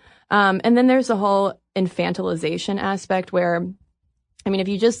problem. And then there's a whole infantilization aspect where, I mean, if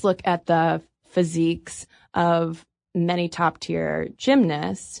you just look at the physiques of many top tier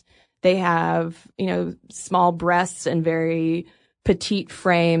gymnasts, they have, you know, small breasts and very petite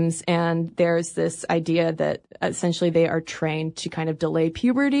frames, and there's this idea that essentially they are trained to kind of delay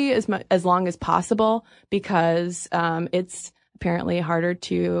puberty as long as possible because it's apparently harder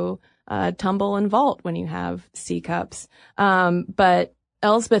to tumble and vault when you have C cups. But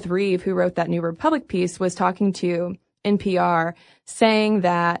Elspeth Reeve, who wrote that New Republic piece, was talking to NPR saying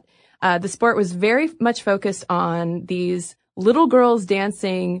that the sport was very much focused on these little girls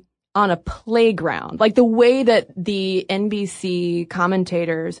dancing on a playground, like the way that the NBC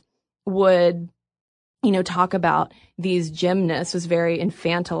commentators would, you know, talk about these gymnasts was very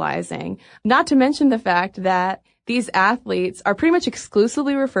infantilizing. Not to mention the fact that these athletes are pretty much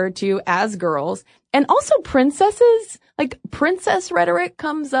exclusively referred to as girls and also princesses. Like princess rhetoric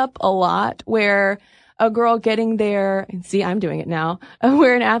comes up a lot where a girl getting there, and see, I'm doing it now,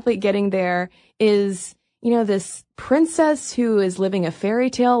 where an athlete getting there is, you know, this princess who is living a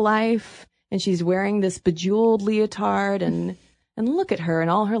fairy tale life and she's wearing this bejeweled leotard and look at her and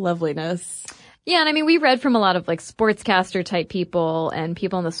all her loveliness. Yeah. And I mean, we read from a lot of like sportscaster type people and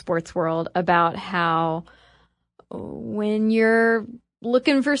people in the sports world about how when you're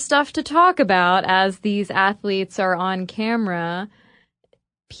looking for stuff to talk about as these athletes are on camera,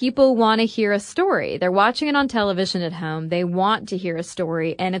 people want to hear a story. They're watching it on television at home. They want to hear a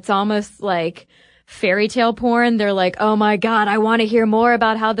story. And it's almost like fairy tale porn. They're like, oh my God, I want to hear more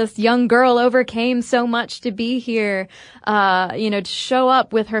about how this young girl overcame so much to be here, you know, to show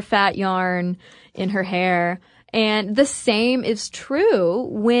up with her fat yarn in her hair. And the same is true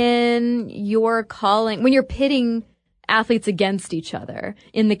when you're pitting athletes against each other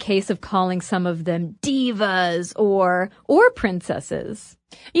in the case of calling some of them divas or princesses.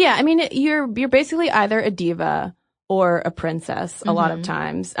 Yeah. I mean, you're basically either a diva or a princess a lot of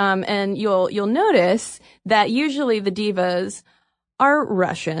times. And you'll notice that usually the divas are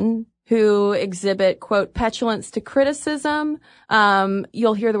Russian who exhibit, quote, petulance to criticism.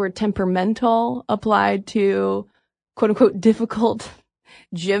 You'll hear the word temperamental applied to, quote unquote, difficult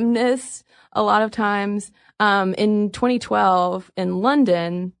gymnasts a lot of times. In 2012 in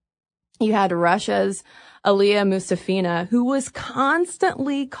London, you had Russia's Aliyah Musafina, who was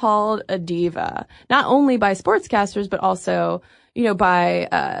constantly called a diva, not only by sportscasters, but also,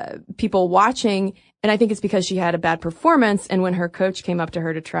 by people watching. And I think it's because she had a bad performance. And when her coach came up to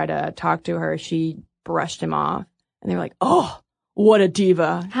her to try to talk to her, she brushed him off. And they were like, "Oh, what a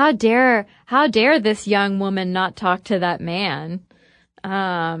diva. How dare this young woman not talk to that man?" But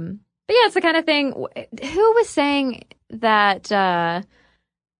yeah, it's the kind of thing. Who was saying that,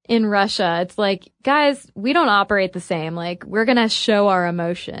 in Russia, it's like, guys, we don't operate the same. Like, we're going to show our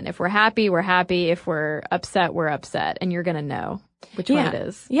emotion. If we're happy, we're happy. If we're upset, we're upset. And you're going to know which one it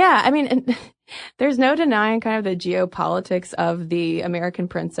is. Yeah. I mean, there's no denying kind of the geopolitics of the American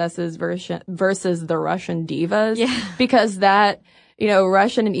princesses versus the Russian divas. Yeah. Because that,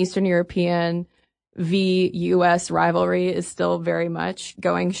 Russian and Eastern European v. U.S. rivalry is still very much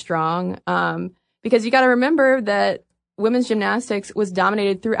going strong. Because you got to remember that women's gymnastics was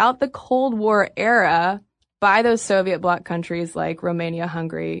dominated throughout the Cold War era by those Soviet bloc countries like Romania,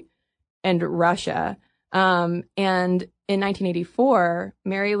 Hungary, and Russia. And in 1984,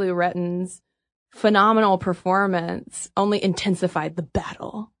 Mary Lou Retton's phenomenal performance only intensified the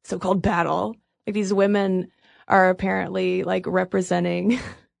battle, so-called battle. Like, these women are apparently like representing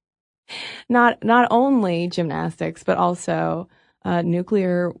not only gymnastics, but also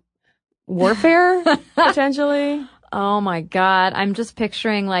nuclear warfare, potentially. Oh my God. I'm just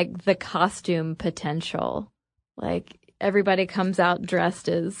picturing like the costume potential. Like, everybody comes out dressed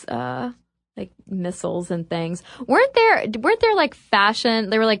as, like missiles and things. Weren't there like fashion,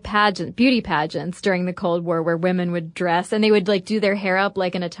 they were like beauty pageants during the Cold War where women would dress and they would like do their hair up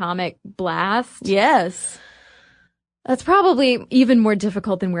like an atomic blast? Yes. That's probably even more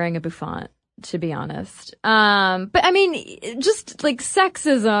difficult than wearing a bouffant, to be honest. But I mean, just like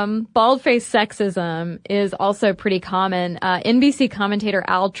sexism, bald-faced sexism is also pretty common. NBC commentator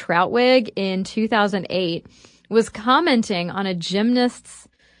Al Troutwig in 2008 was commenting on a gymnast's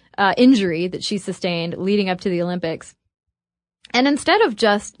injury that she sustained leading up to the Olympics. And instead of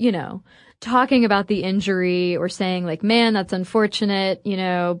just, talking about the injury or saying like, man, that's unfortunate,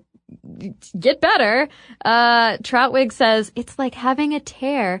 get better, Troutwig says it's like having a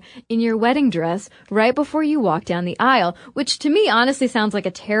tear in your wedding dress right before you walk down the aisle, which to me honestly sounds like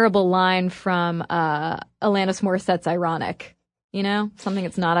a terrible line from Alanis Morissette's Ironic. Something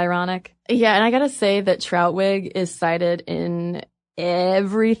that's not ironic. Yeah, and I gotta say that Troutwig is cited in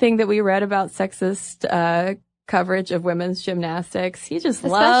everything that we read about sexist coverage of women's gymnastics. He just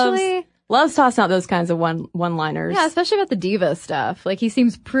loves tossing out those kinds of one-liners. Yeah, especially about the diva stuff. Like, he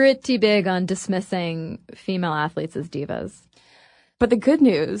seems pretty big on dismissing female athletes as divas. But the good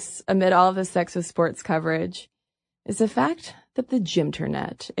news amid all of the sexist sports coverage is the fact that the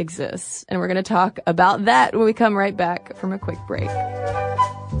Gymternet exists. And we're going to talk about that when we come right back from a quick break.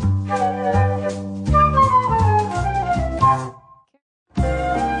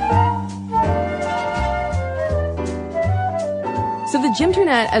 So the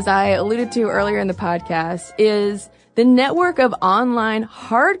Gymternet, as I alluded to earlier in the podcast, is the network of online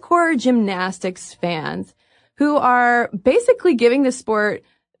hardcore gymnastics fans who are basically giving the sport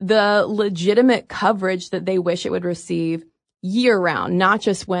the legitimate coverage that they wish it would receive year round, not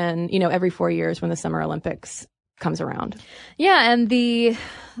just when, every 4 years when the Summer Olympics comes around. Yeah, and the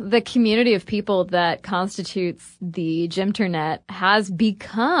community of people that constitutes the Gymternet has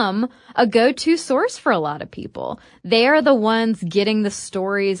become a go-to source for a lot of people. They are the ones getting the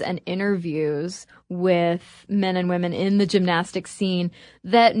stories and interviews with men and women in the gymnastics scene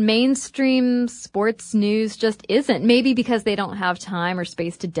that mainstream sports news just isn't. Maybe because they don't have time or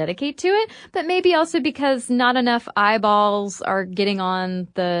space to dedicate to it, but maybe also because not enough eyeballs are getting on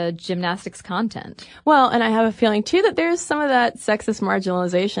the gymnastics content. Well, and I have a feeling too that there's some of that sexist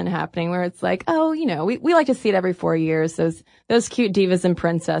marginalization happening where it's like, oh, we like to see it every 4 years, those cute divas and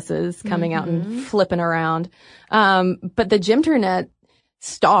princesses coming out and flipping around. But the Gymternet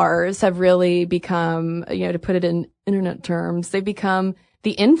stars have really become, to put it in internet terms, they've become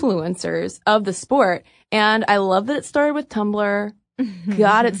the influencers of the sport. And I love that it started with Tumblr.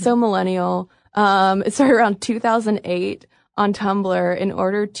 God, it's so millennial. It started around 2008 on Tumblr in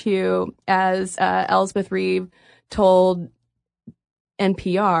order to, as Elspeth Reeve told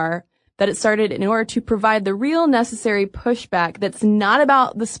NPR, that it started in order to provide the real necessary pushback that's not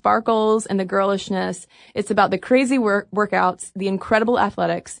about the sparkles and the girlishness. It's about the crazy workouts, the incredible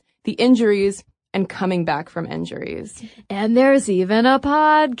athletics, the injuries, and coming back from injuries. And there's even a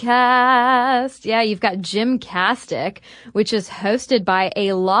podcast. Yeah, you've got Gymcastic, which is hosted by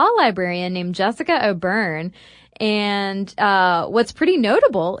a law librarian named Jessica O'Byrne. And what's pretty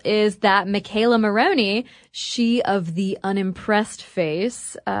notable is that Michaela Maroney, she of the unimpressed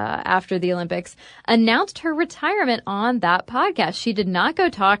face after the Olympics, announced her retirement on that podcast. She did not go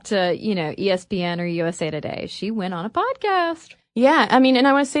talk to, ESPN or USA Today. She went on a podcast. Yeah, I mean, and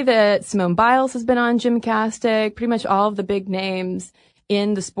I want to say that Simone Biles has been on Gymcastic. Pretty much all of the big names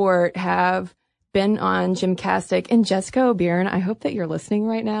in the sport have been on Gymcastic. And Jessica O'Byrne, I hope that you're listening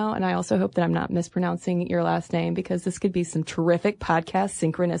right now. And I also hope that I'm not mispronouncing your last name, because this could be some terrific podcast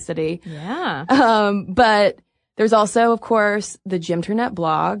synchronicity. Yeah. But there's also, of course, the Gymternet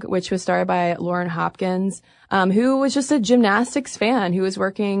blog, which was started by Lauren Hopkins, who was just a gymnastics fan who was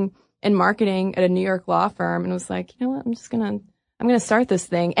working in marketing at a New York law firm and was like, you know what, I'm going to start this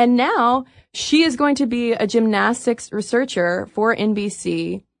thing. And now she is going to be a gymnastics researcher for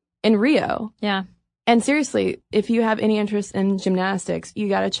NBC in Rio. Yeah. And seriously, if you have any interest in gymnastics, you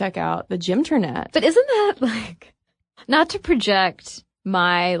got to check out the Gymternet. But isn't that like, not to project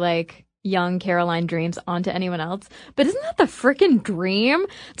my like young Caroline dreams onto anyone else, but isn't that the frickin' dream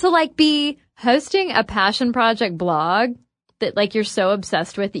to like be hosting a passion project blog that like you're so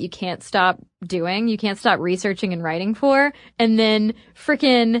obsessed with that you can't stop doing, you can't stop researching and writing for, and then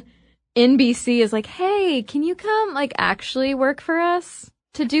frickin' NBC is like, hey, can you come like actually work for us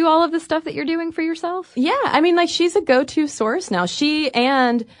to do all of the stuff that you're doing for yourself? Yeah, I mean, like, she's a go-to source now. She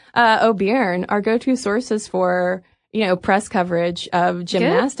and O'Byrne are go-to sources for, you know, press coverage of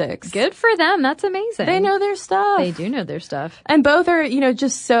gymnastics. Good for them. That's amazing. They know their stuff. They do know their stuff. And both are, you know,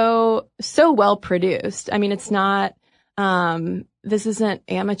 just so well produced. I mean, it's not, this isn't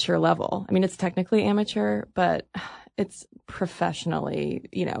amateur level. I mean, it's technically amateur, but it's professionally,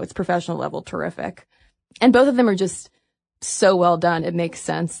 you know, it's professional level terrific. And both of them are just so well done. It makes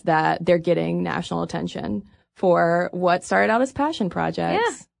sense that they're getting national attention for what started out as passion projects.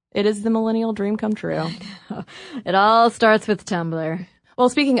 Yeah. It is the millennial dream come true. It all starts with Tumblr. Well,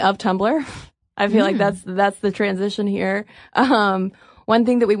 speaking of Tumblr, I feel like that's the transition here. One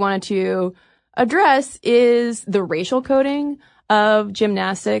thing that we wanted to address is the racial coding of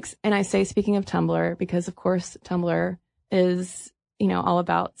gymnastics. And I say speaking of Tumblr because, of course, Tumblr is, you know, all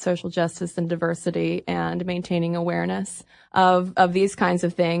about social justice and diversity and maintaining awareness of these kinds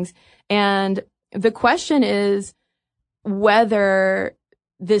of things. And the question is whether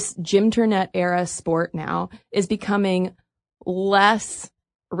this Gymternet era sport now is becoming less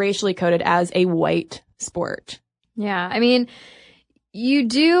racially coded as a white sport. Yeah. I mean, you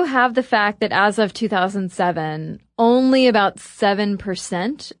do have the fact that as of 2007, only about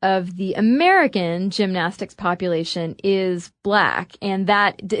 7% of the American gymnastics population is Black. And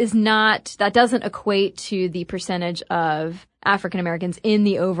that doesn't equate to the percentage of African Americans in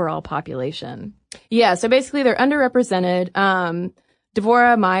the overall population. Yeah. So basically they're underrepresented.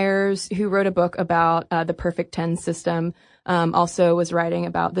 Devorah Myers, who wrote a book about the Perfect 10 system, also was writing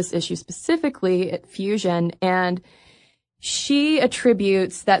about this issue specifically at Fusion. And she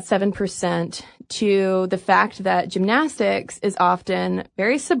attributes that 7% to the fact that gymnastics is often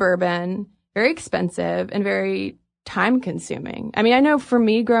very suburban, very expensive, and very time consuming. I mean, I know for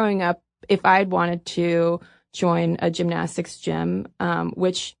me growing up, if I'd wanted to join a gymnastics gym,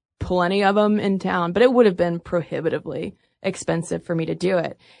 which plenty of them in town, but it would have been prohibitively expensive for me to do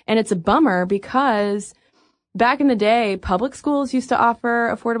it. And it's a bummer because back in the day, public schools used to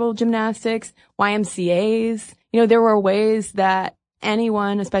offer affordable gymnastics, YMCAs. You know, there were ways that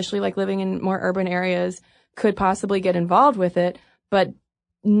anyone, especially like living in more urban areas, could possibly get involved with it, but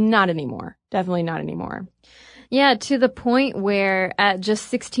not anymore. Definitely not anymore. Yeah, to the point where at just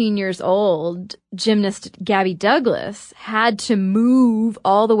 16 years old, gymnast Gabby Douglas had to move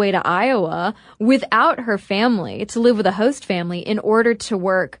all the way to Iowa without her family to live with a host family in order to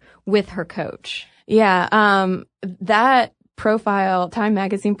work with her coach. Yeah, that profile, Time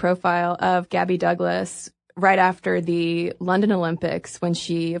Magazine profile of Gabby Douglas right after the London Olympics, when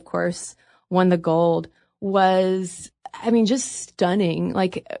she, of course, won the gold, was, I mean, just stunning.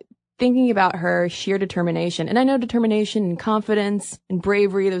 Like, thinking about her sheer determination. And I know determination and confidence and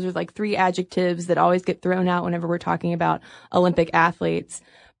bravery, those are like three adjectives that always get thrown out whenever we're talking about Olympic athletes.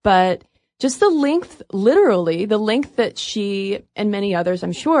 But just the length, literally, the length that she, and many others,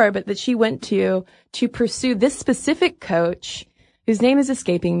 I'm sure, but that she went to pursue this specific coach, whose name is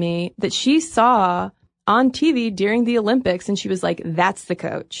escaping me, that she saw on TV during the Olympics. And she was like, that's the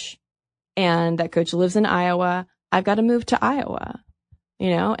coach. And that coach lives in Iowa. I've got to move to Iowa. You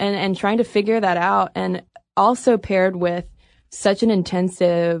know, and trying to figure that out, and also paired with such an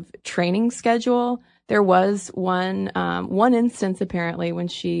intensive training schedule. There was one instance apparently when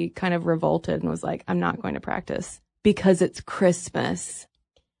she kind of revolted and was like, I'm not going to practice because it's Christmas.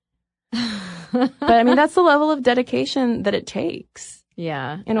 But I mean, that's the level of dedication that it takes.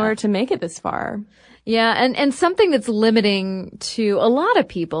 Yeah. In order to make it this far. Yeah, and something that's limiting to a lot of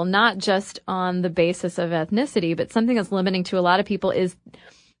people, not just on the basis of ethnicity, but something that's limiting to a lot of people is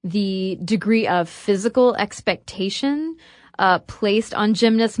the degree of physical expectation placed on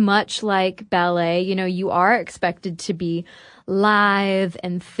gymnasts, much like ballet. You know, you are expected to be lithe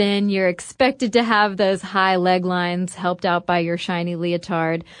and thin. You're expected to have those high leg lines helped out by your shiny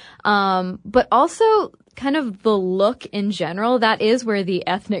leotard. But also kind of the look in general, that is where the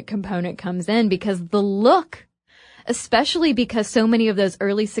ethnic component comes in, because the look, especially because so many of those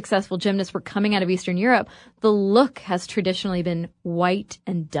early successful gymnasts were coming out of Eastern Europe, the look has traditionally been white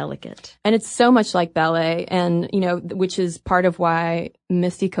and delicate. And it's so much like ballet, and, you know, which is part of why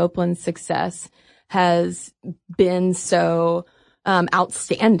Misty Copeland's success has been so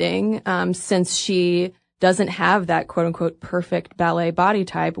outstanding, since she doesn't have that quote unquote perfect ballet body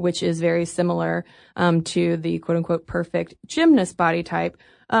type, which is very similar to the quote unquote perfect gymnast body type.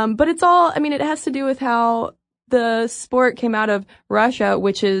 But it's all, I mean, it has to do with how the sport came out of Russia,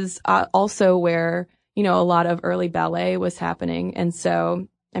 which is also where, you know, a lot of early ballet was happening. And so,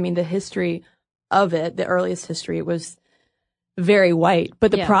 I mean, the history of it, the earliest history was very white.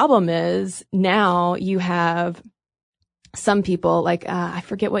 But the problem is now you have some people like, I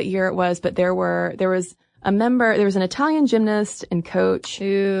forget what year it was, but there was an Italian gymnast and coach.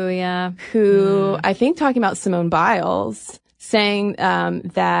 Ooh, yeah. Who I think talking about Simone Biles, saying,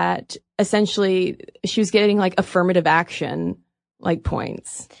 that essentially she was getting like affirmative action, like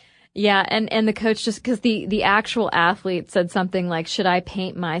points. Yeah, and the coach, just because the actual athlete said something like, should I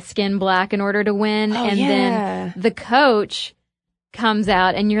paint my skin black in order to win? Oh, and yeah. then the coach comes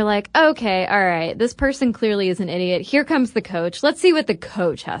out and you're like, okay, all right, this person clearly is an idiot. Here comes the coach. Let's see what the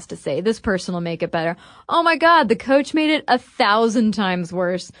coach has to say. This person will make it better. Oh my God, the coach made it 1,000 times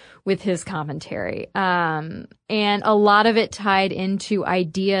worse with his commentary. And a lot of it tied into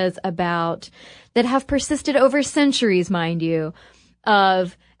ideas that have persisted over centuries, mind you,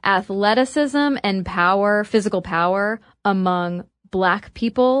 of athleticism and power, physical power among Black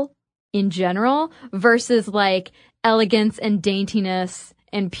people in general versus like elegance and daintiness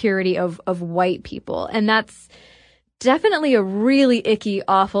and purity of white people. And that's definitely a really icky,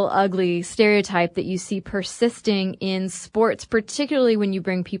 awful, ugly stereotype that you see persisting in sports, particularly when you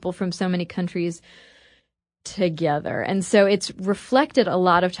bring people from so many countries together. And so it's reflected a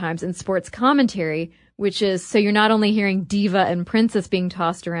lot of times in sports commentary, which is, so you're not only hearing diva and princess being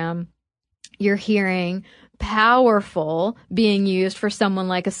tossed around, you're hearing powerful being used for someone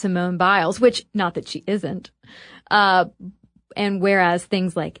like a Simone Biles, which, not that she isn't. And whereas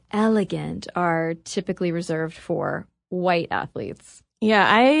things like elegant are typically reserved for white athletes. Yeah,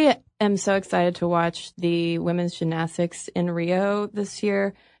 I am so excited to watch the women's gymnastics in Rio this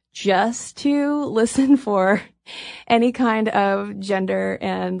year, just to listen for any kind of gender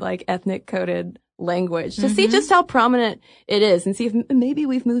and like ethnic coded language to see just how prominent it is and see if maybe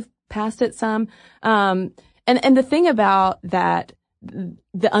we've moved past it some. And the thing about that,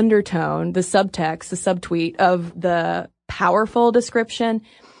 the undertone, the subtext, the subtweet of the powerful description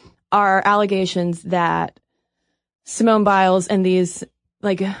are allegations that Simone Biles and these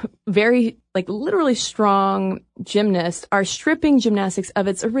like very like literally strong gymnasts are stripping gymnastics of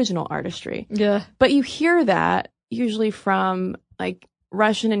its original artistry. Yeah. But you hear that usually from like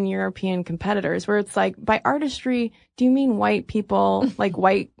Russian and European competitors where it's like, by artistry, do you mean white people, like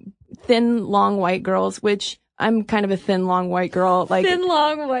white, thin, long white girls, which I'm kind of a thin, long white girl. Like thin,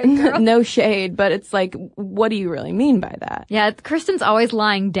 long white girl. No shade, but it's like, what do you really mean by that? Yeah, Kristen's always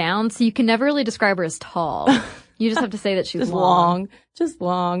lying down, so you can never really describe her as tall. You just have to say that she's just long. Just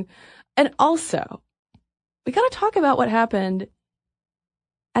long. And also, we got to talk about what happened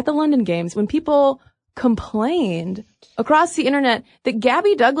at the London Games when people complained across the internet that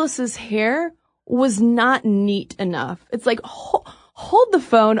Gabby Douglas's hair was not neat enough. It's like, hold the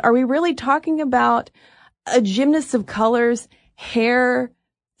phone. Are we really talking about a gymnast of color's hair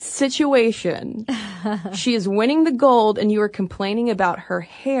situation? She is winning the gold and you are complaining about her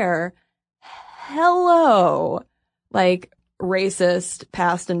hair. Hello. Like racist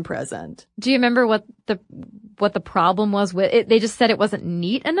past and present. Do you remember what the problem was with it? They just said it wasn't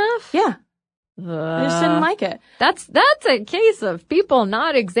neat enough? Yeah. I just didn't like it. That's a case of people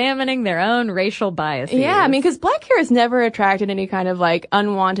not examining their own racial biases. Yeah, I mean, because black hair has never attracted any kind of like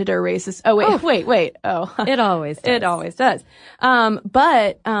unwanted or racist. Oh, wait. Oh, it always does. It always does.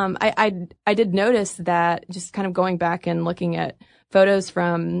 But I did notice that, just kind of going back and looking at photos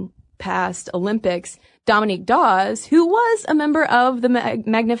from past Olympics, Dominique Dawes, who was a member of the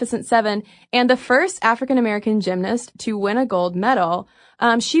Magnificent Seven and the first African-American gymnast to win a gold medal,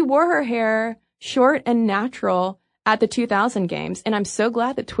 she wore her hair short and natural at the 2000 games. And I'm so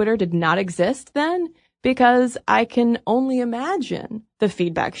glad that Twitter did not exist then, because I can only imagine the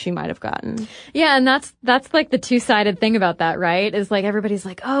feedback she might have gotten. Yeah, and that's like the two-sided thing about that, right? Is like everybody's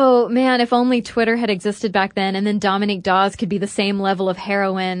like, oh man, if only Twitter had existed back then, and then Dominique Dawes could be the same level of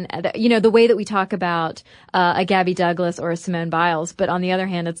heroine, you know, the way that we talk about a Gabby Douglas or a Simone Biles. But on the other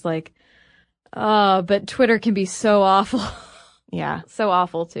hand, it's like, oh, but Twitter can be so awful. Yeah. So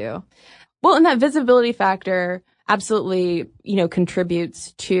awful too. Well, and that visibility factor absolutely, you know,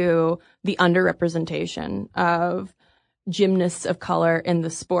 contributes to the underrepresentation of gymnasts of color in the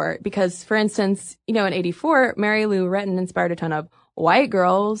sport. Because, for instance, you know, in '84, Mary Lou Retton inspired a ton of white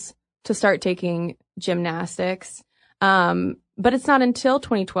girls to start taking gymnastics. But it's not until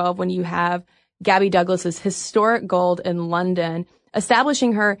 2012 when you have Gabby Douglas's historic gold in London,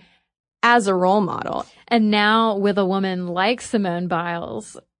 establishing her as a role model. And now with a woman like Simone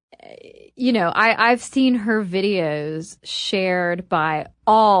Biles, you know, I've seen her videos shared by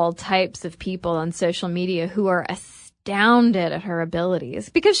all types of people on social media who are astounded at her abilities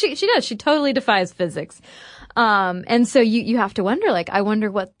because she does. She totally defies physics. And so you have to wonder, like, I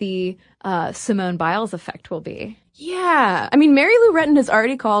wonder what the Simone Biles effect will be. Yeah. I mean, Mary Lou Retton has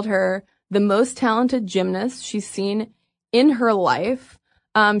already called her the most talented gymnast she's seen in her life.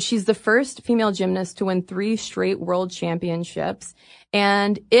 She's the first female gymnast to win 3 straight world championships.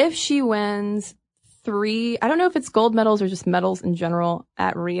 And if she wins 3, I don't know if it's gold medals or just medals in general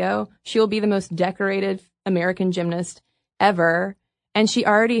at Rio, she will be the most decorated American gymnast ever. And she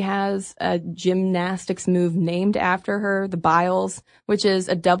already has a gymnastics move named after her, the Biles, which is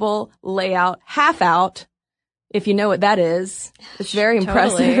a double layout, half out, if you know what that is. It's very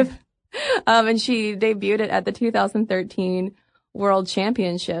impressive. And she debuted it at the 2013 World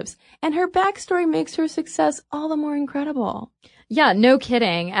Championships. And her backstory makes her success all the more incredible. Yeah, no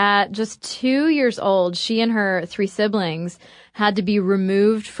kidding. At just 2 years old, she and her 3 siblings had to be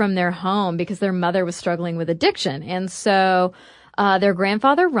removed from their home because their mother was struggling with addiction. And so their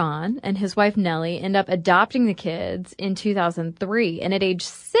grandfather, Ron, and his wife, Nellie, end up adopting the kids in 2003. And at age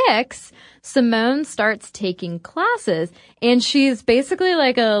 6, Simone starts taking classes. And she's basically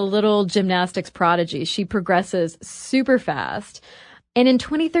like a little gymnastics prodigy. She progresses super fast. And in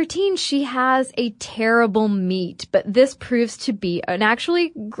 2013, she has a terrible meet, but this proves to be an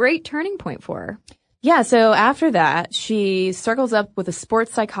actually great turning point for her. Yeah, so after that, she circles up with a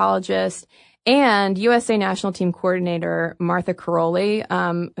sports psychologist and USA national team coordinator Martha Caroli,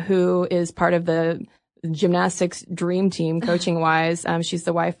 who is part of the gymnastics dream team coaching-wise. She's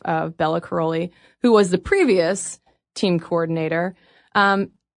the wife of Bella Caroli, who was the previous team coordinator.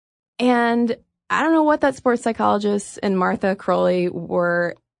 And I don't know what that sports psychologist and Martha Crowley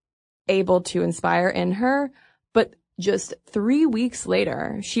were able to inspire in her, but just 3 weeks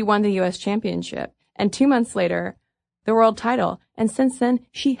later, she won the U.S. championship. And 2 months later, the world title. And since then,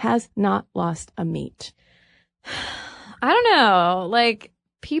 she has not lost a meet. I don't know. Like,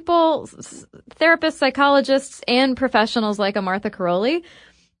 people, therapists, psychologists, and professionals like a Martha Caroli,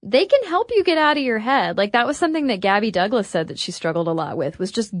 they can help you get out of your head. Like, that was something that Gabby Douglas said that she struggled a lot with,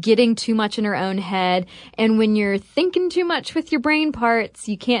 was just getting too much in her own head. And when you're thinking too much with your brain parts,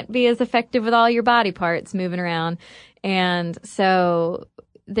 you can't be as effective with all your body parts moving around. And so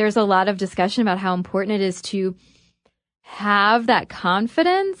there's a lot of discussion about how important it is to have that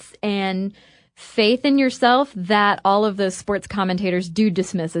confidence and faith in yourself that all of those sports commentators do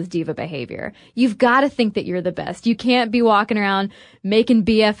dismiss as diva behavior. You've got to think that you're the best. You can't be walking around making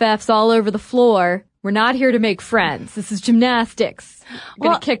BFFs all over the floor. We're not here to make friends. This is gymnastics. We're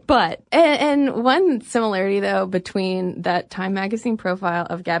going to kick butt. And one similarity, though, between that Time magazine profile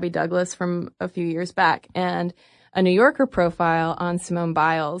of Gabby Douglas from a few years back and a New Yorker profile on Simone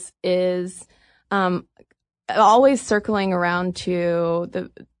Biles is always circling around to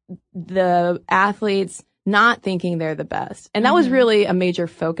the athletes not thinking they're the best. And that was really a major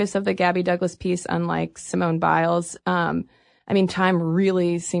focus of the Gabby Douglas piece, unlike Simone Biles. I mean, Time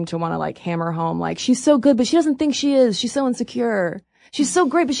really seemed to want to like hammer home, like, she's so good, but she doesn't think she is. She's so insecure. She's so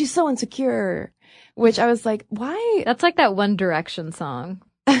great, but she's so insecure. Which I was like, why? That's like that One Direction song,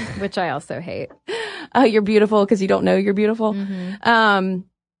 which I also hate. You're beautiful because you don't know you're beautiful.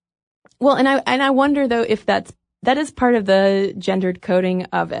 Well, and I wonder though if that is part of the gendered coding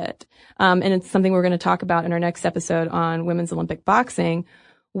of it. And it's something we're going to talk about in our next episode on women's Olympic boxing,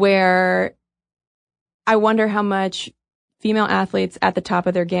 where I wonder how much female athletes at the top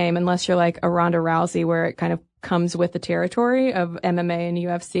of their game, unless you're like a Ronda Rousey, where it kind of comes with the territory of MMA and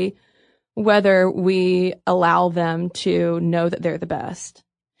UFC, whether we allow them to know that they're the best.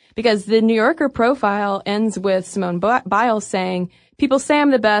 Because the New Yorker profile ends with Simone Biles saying, people say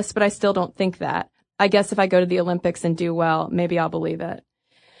I'm the best, but I still don't think that. I guess if I go to the Olympics and do well, maybe I'll believe it.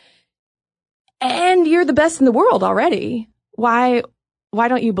 and you're the best in the world already. Why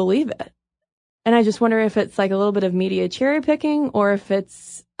don't you believe it? And I just wonder if it's like a little bit of media cherry picking, or if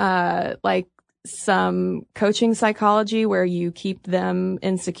it's like some coaching psychology where you keep them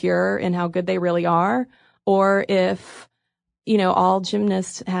insecure in how good they really are, or if, you know, all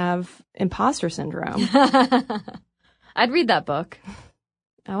gymnasts have imposter syndrome. I'd read that book.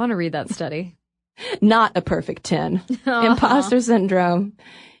 I want to read that study. Not a perfect 10. Imposter syndrome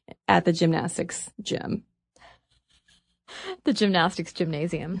at the gymnastics gym. The gymnastics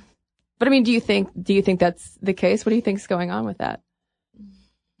gymnasium. But I mean, do you think that's the case? What do you think's going on with that?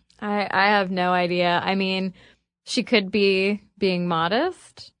 I have no idea. I mean, she could be being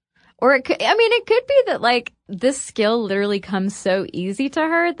modest, or it could be that like this skill literally comes so easy to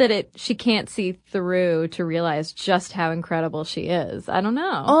her that she can't see through to realize just how incredible she is. I don't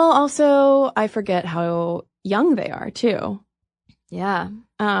know. Oh, also, I forget how young they are too. Yeah.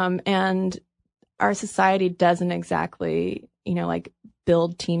 And our society doesn't exactly, you know, like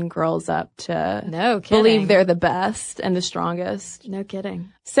build teen girls up to believe they're the best and the strongest. No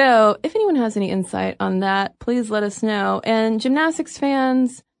kidding. So if anyone has any insight on that, please let us know. And gymnastics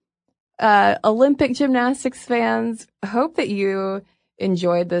fans, Olympic gymnastics fans, hope that you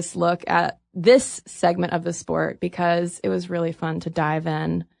enjoyed this look at this segment of the sport, because it was really fun to dive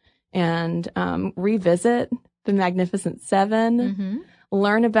in and revisit the Magnificent Seven,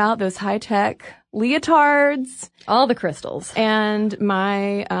 learn about those high-tech leotards, all the crystals, and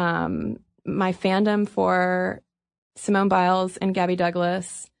my fandom for Simone Biles and Gabby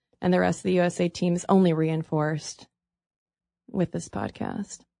Douglas and the rest of the USA team is only reinforced with this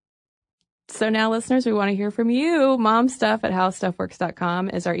podcast. So now, listeners, we want to hear from you. momstuff@howstuffworks.com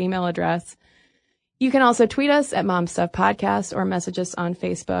is our email address. You can also tweet us at momstuffpodcast or message us on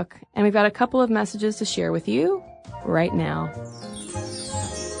Facebook. And we've got a couple of messages to share with you right now.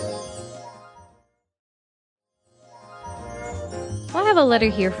 Well, I have a letter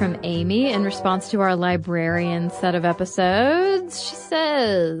here from Amy in response to our librarian set of episodes. She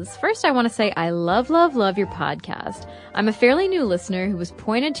says, first, I want to say I love, love, love your podcast. I'm a fairly new listener who was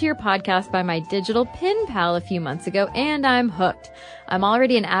pointed to your podcast by my digital pen pal a few months ago, and I'm hooked. I'm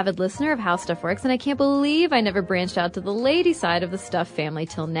already an avid listener of How Stuff Works, and I can't believe I never branched out to the lady side of the Stuff family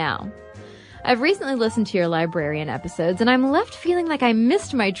till now. I've recently listened to your librarian episodes, and I'm left feeling like I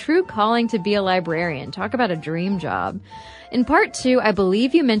missed my true calling to be a librarian. Talk about a dream job. In part 2, I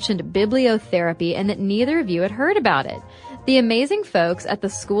believe you mentioned bibliotherapy and that neither of you had heard about it. The amazing folks at the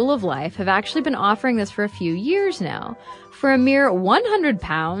School of Life have actually been offering this for a few years now. For a mere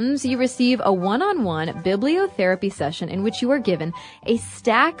 £100, you receive a one-on-one bibliotherapy session in which you are given a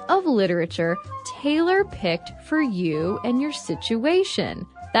stack of literature tailor-picked for you and your situation.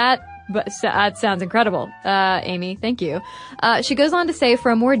 That sounds incredible. Amy, thank you. She goes on to say,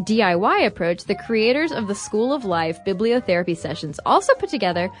 for a more DIY approach, the creators of the School of Life bibliotherapy sessions also put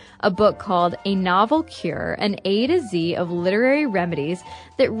together a book called A Novel Cure, an A to Z of literary remedies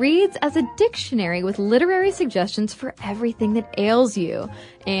that reads as a dictionary with literary suggestions for everything that ails you.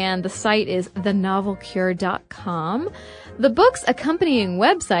 And the site is thenovelcure.com. The book's accompanying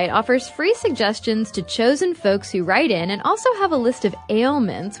website offers free suggestions to chosen folks who write in and also have a list of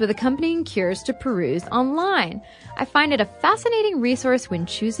ailments with accompanying cures to peruse online. I find it a fascinating resource when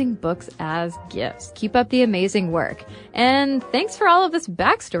choosing books as gifts. Keep up the amazing work. And thanks for all of this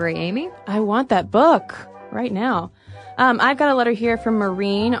backstory, Amy. I want that book right now. I've got a letter here from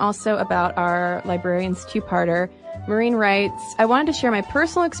Maureen, also about our librarians two-parter. Maureen writes, I wanted to share my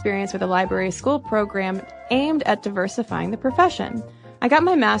personal experience with a library school program aimed at diversifying the profession. I got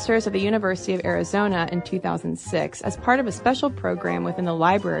my master's at the University of Arizona in 2006 as part of a special program within the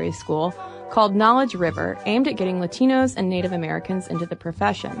library school called Knowledge River, aimed at getting Latinos and Native Americans into the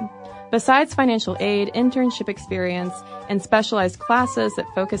profession. Besides financial aid, internship experience, and specialized classes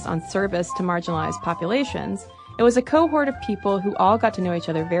that focused on service to marginalized populations, it was a cohort of people who all got to know each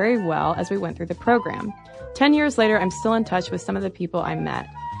other very well as we went through the program. 10 years later, I'm still in touch with some of the people I met.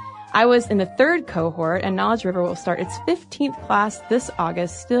 I was in the third cohort, and Knowledge River will start its 15th class this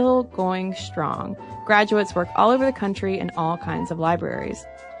August, still going strong. Graduates work all over the country in all kinds of libraries.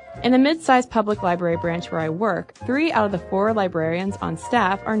 In the mid-sized public library branch where I work, 3 out of the 4 librarians on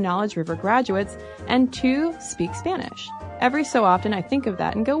staff are Knowledge River graduates, and 2 speak Spanish. Every so often, I think of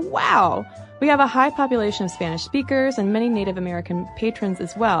that and go, wow! We have a high population of Spanish speakers and many Native American patrons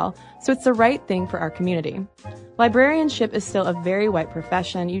as well, so it's the right thing for our community. Librarianship is still a very white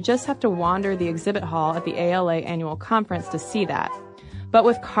profession. You just have to wander the exhibit hall at the ALA annual conference to see that. But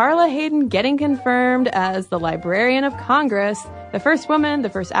with Carla Hayden getting confirmed as the Librarian of Congress, the first woman,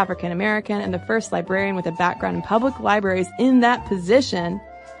 the first African American, and the first librarian with a background in public libraries in that position,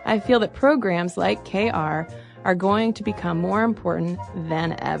 I feel that programs like KR are going to become more important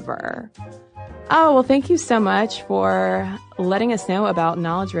than ever. Oh, well, thank you so much for letting us know about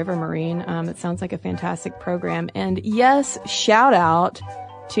Knowledge River Marine. It sounds like a fantastic program. And yes, shout out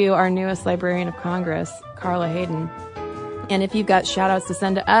to our newest Librarian of Congress, Carla Hayden. And if you've got shout outs to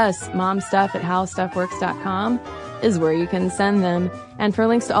send to us, momstuff@howstuffworks.com is where you can send them. And for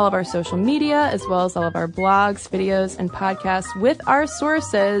links to all of our social media, as well as all of our blogs, videos, and podcasts with our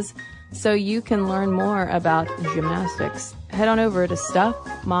sources, so you can learn more about gymnastics, head on over to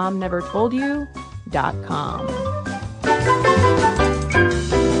stuffmomnevertoldyou.com.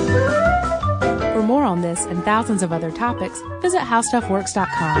 For more on this and thousands of other topics, visit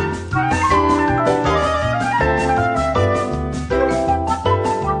howstuffworks.com.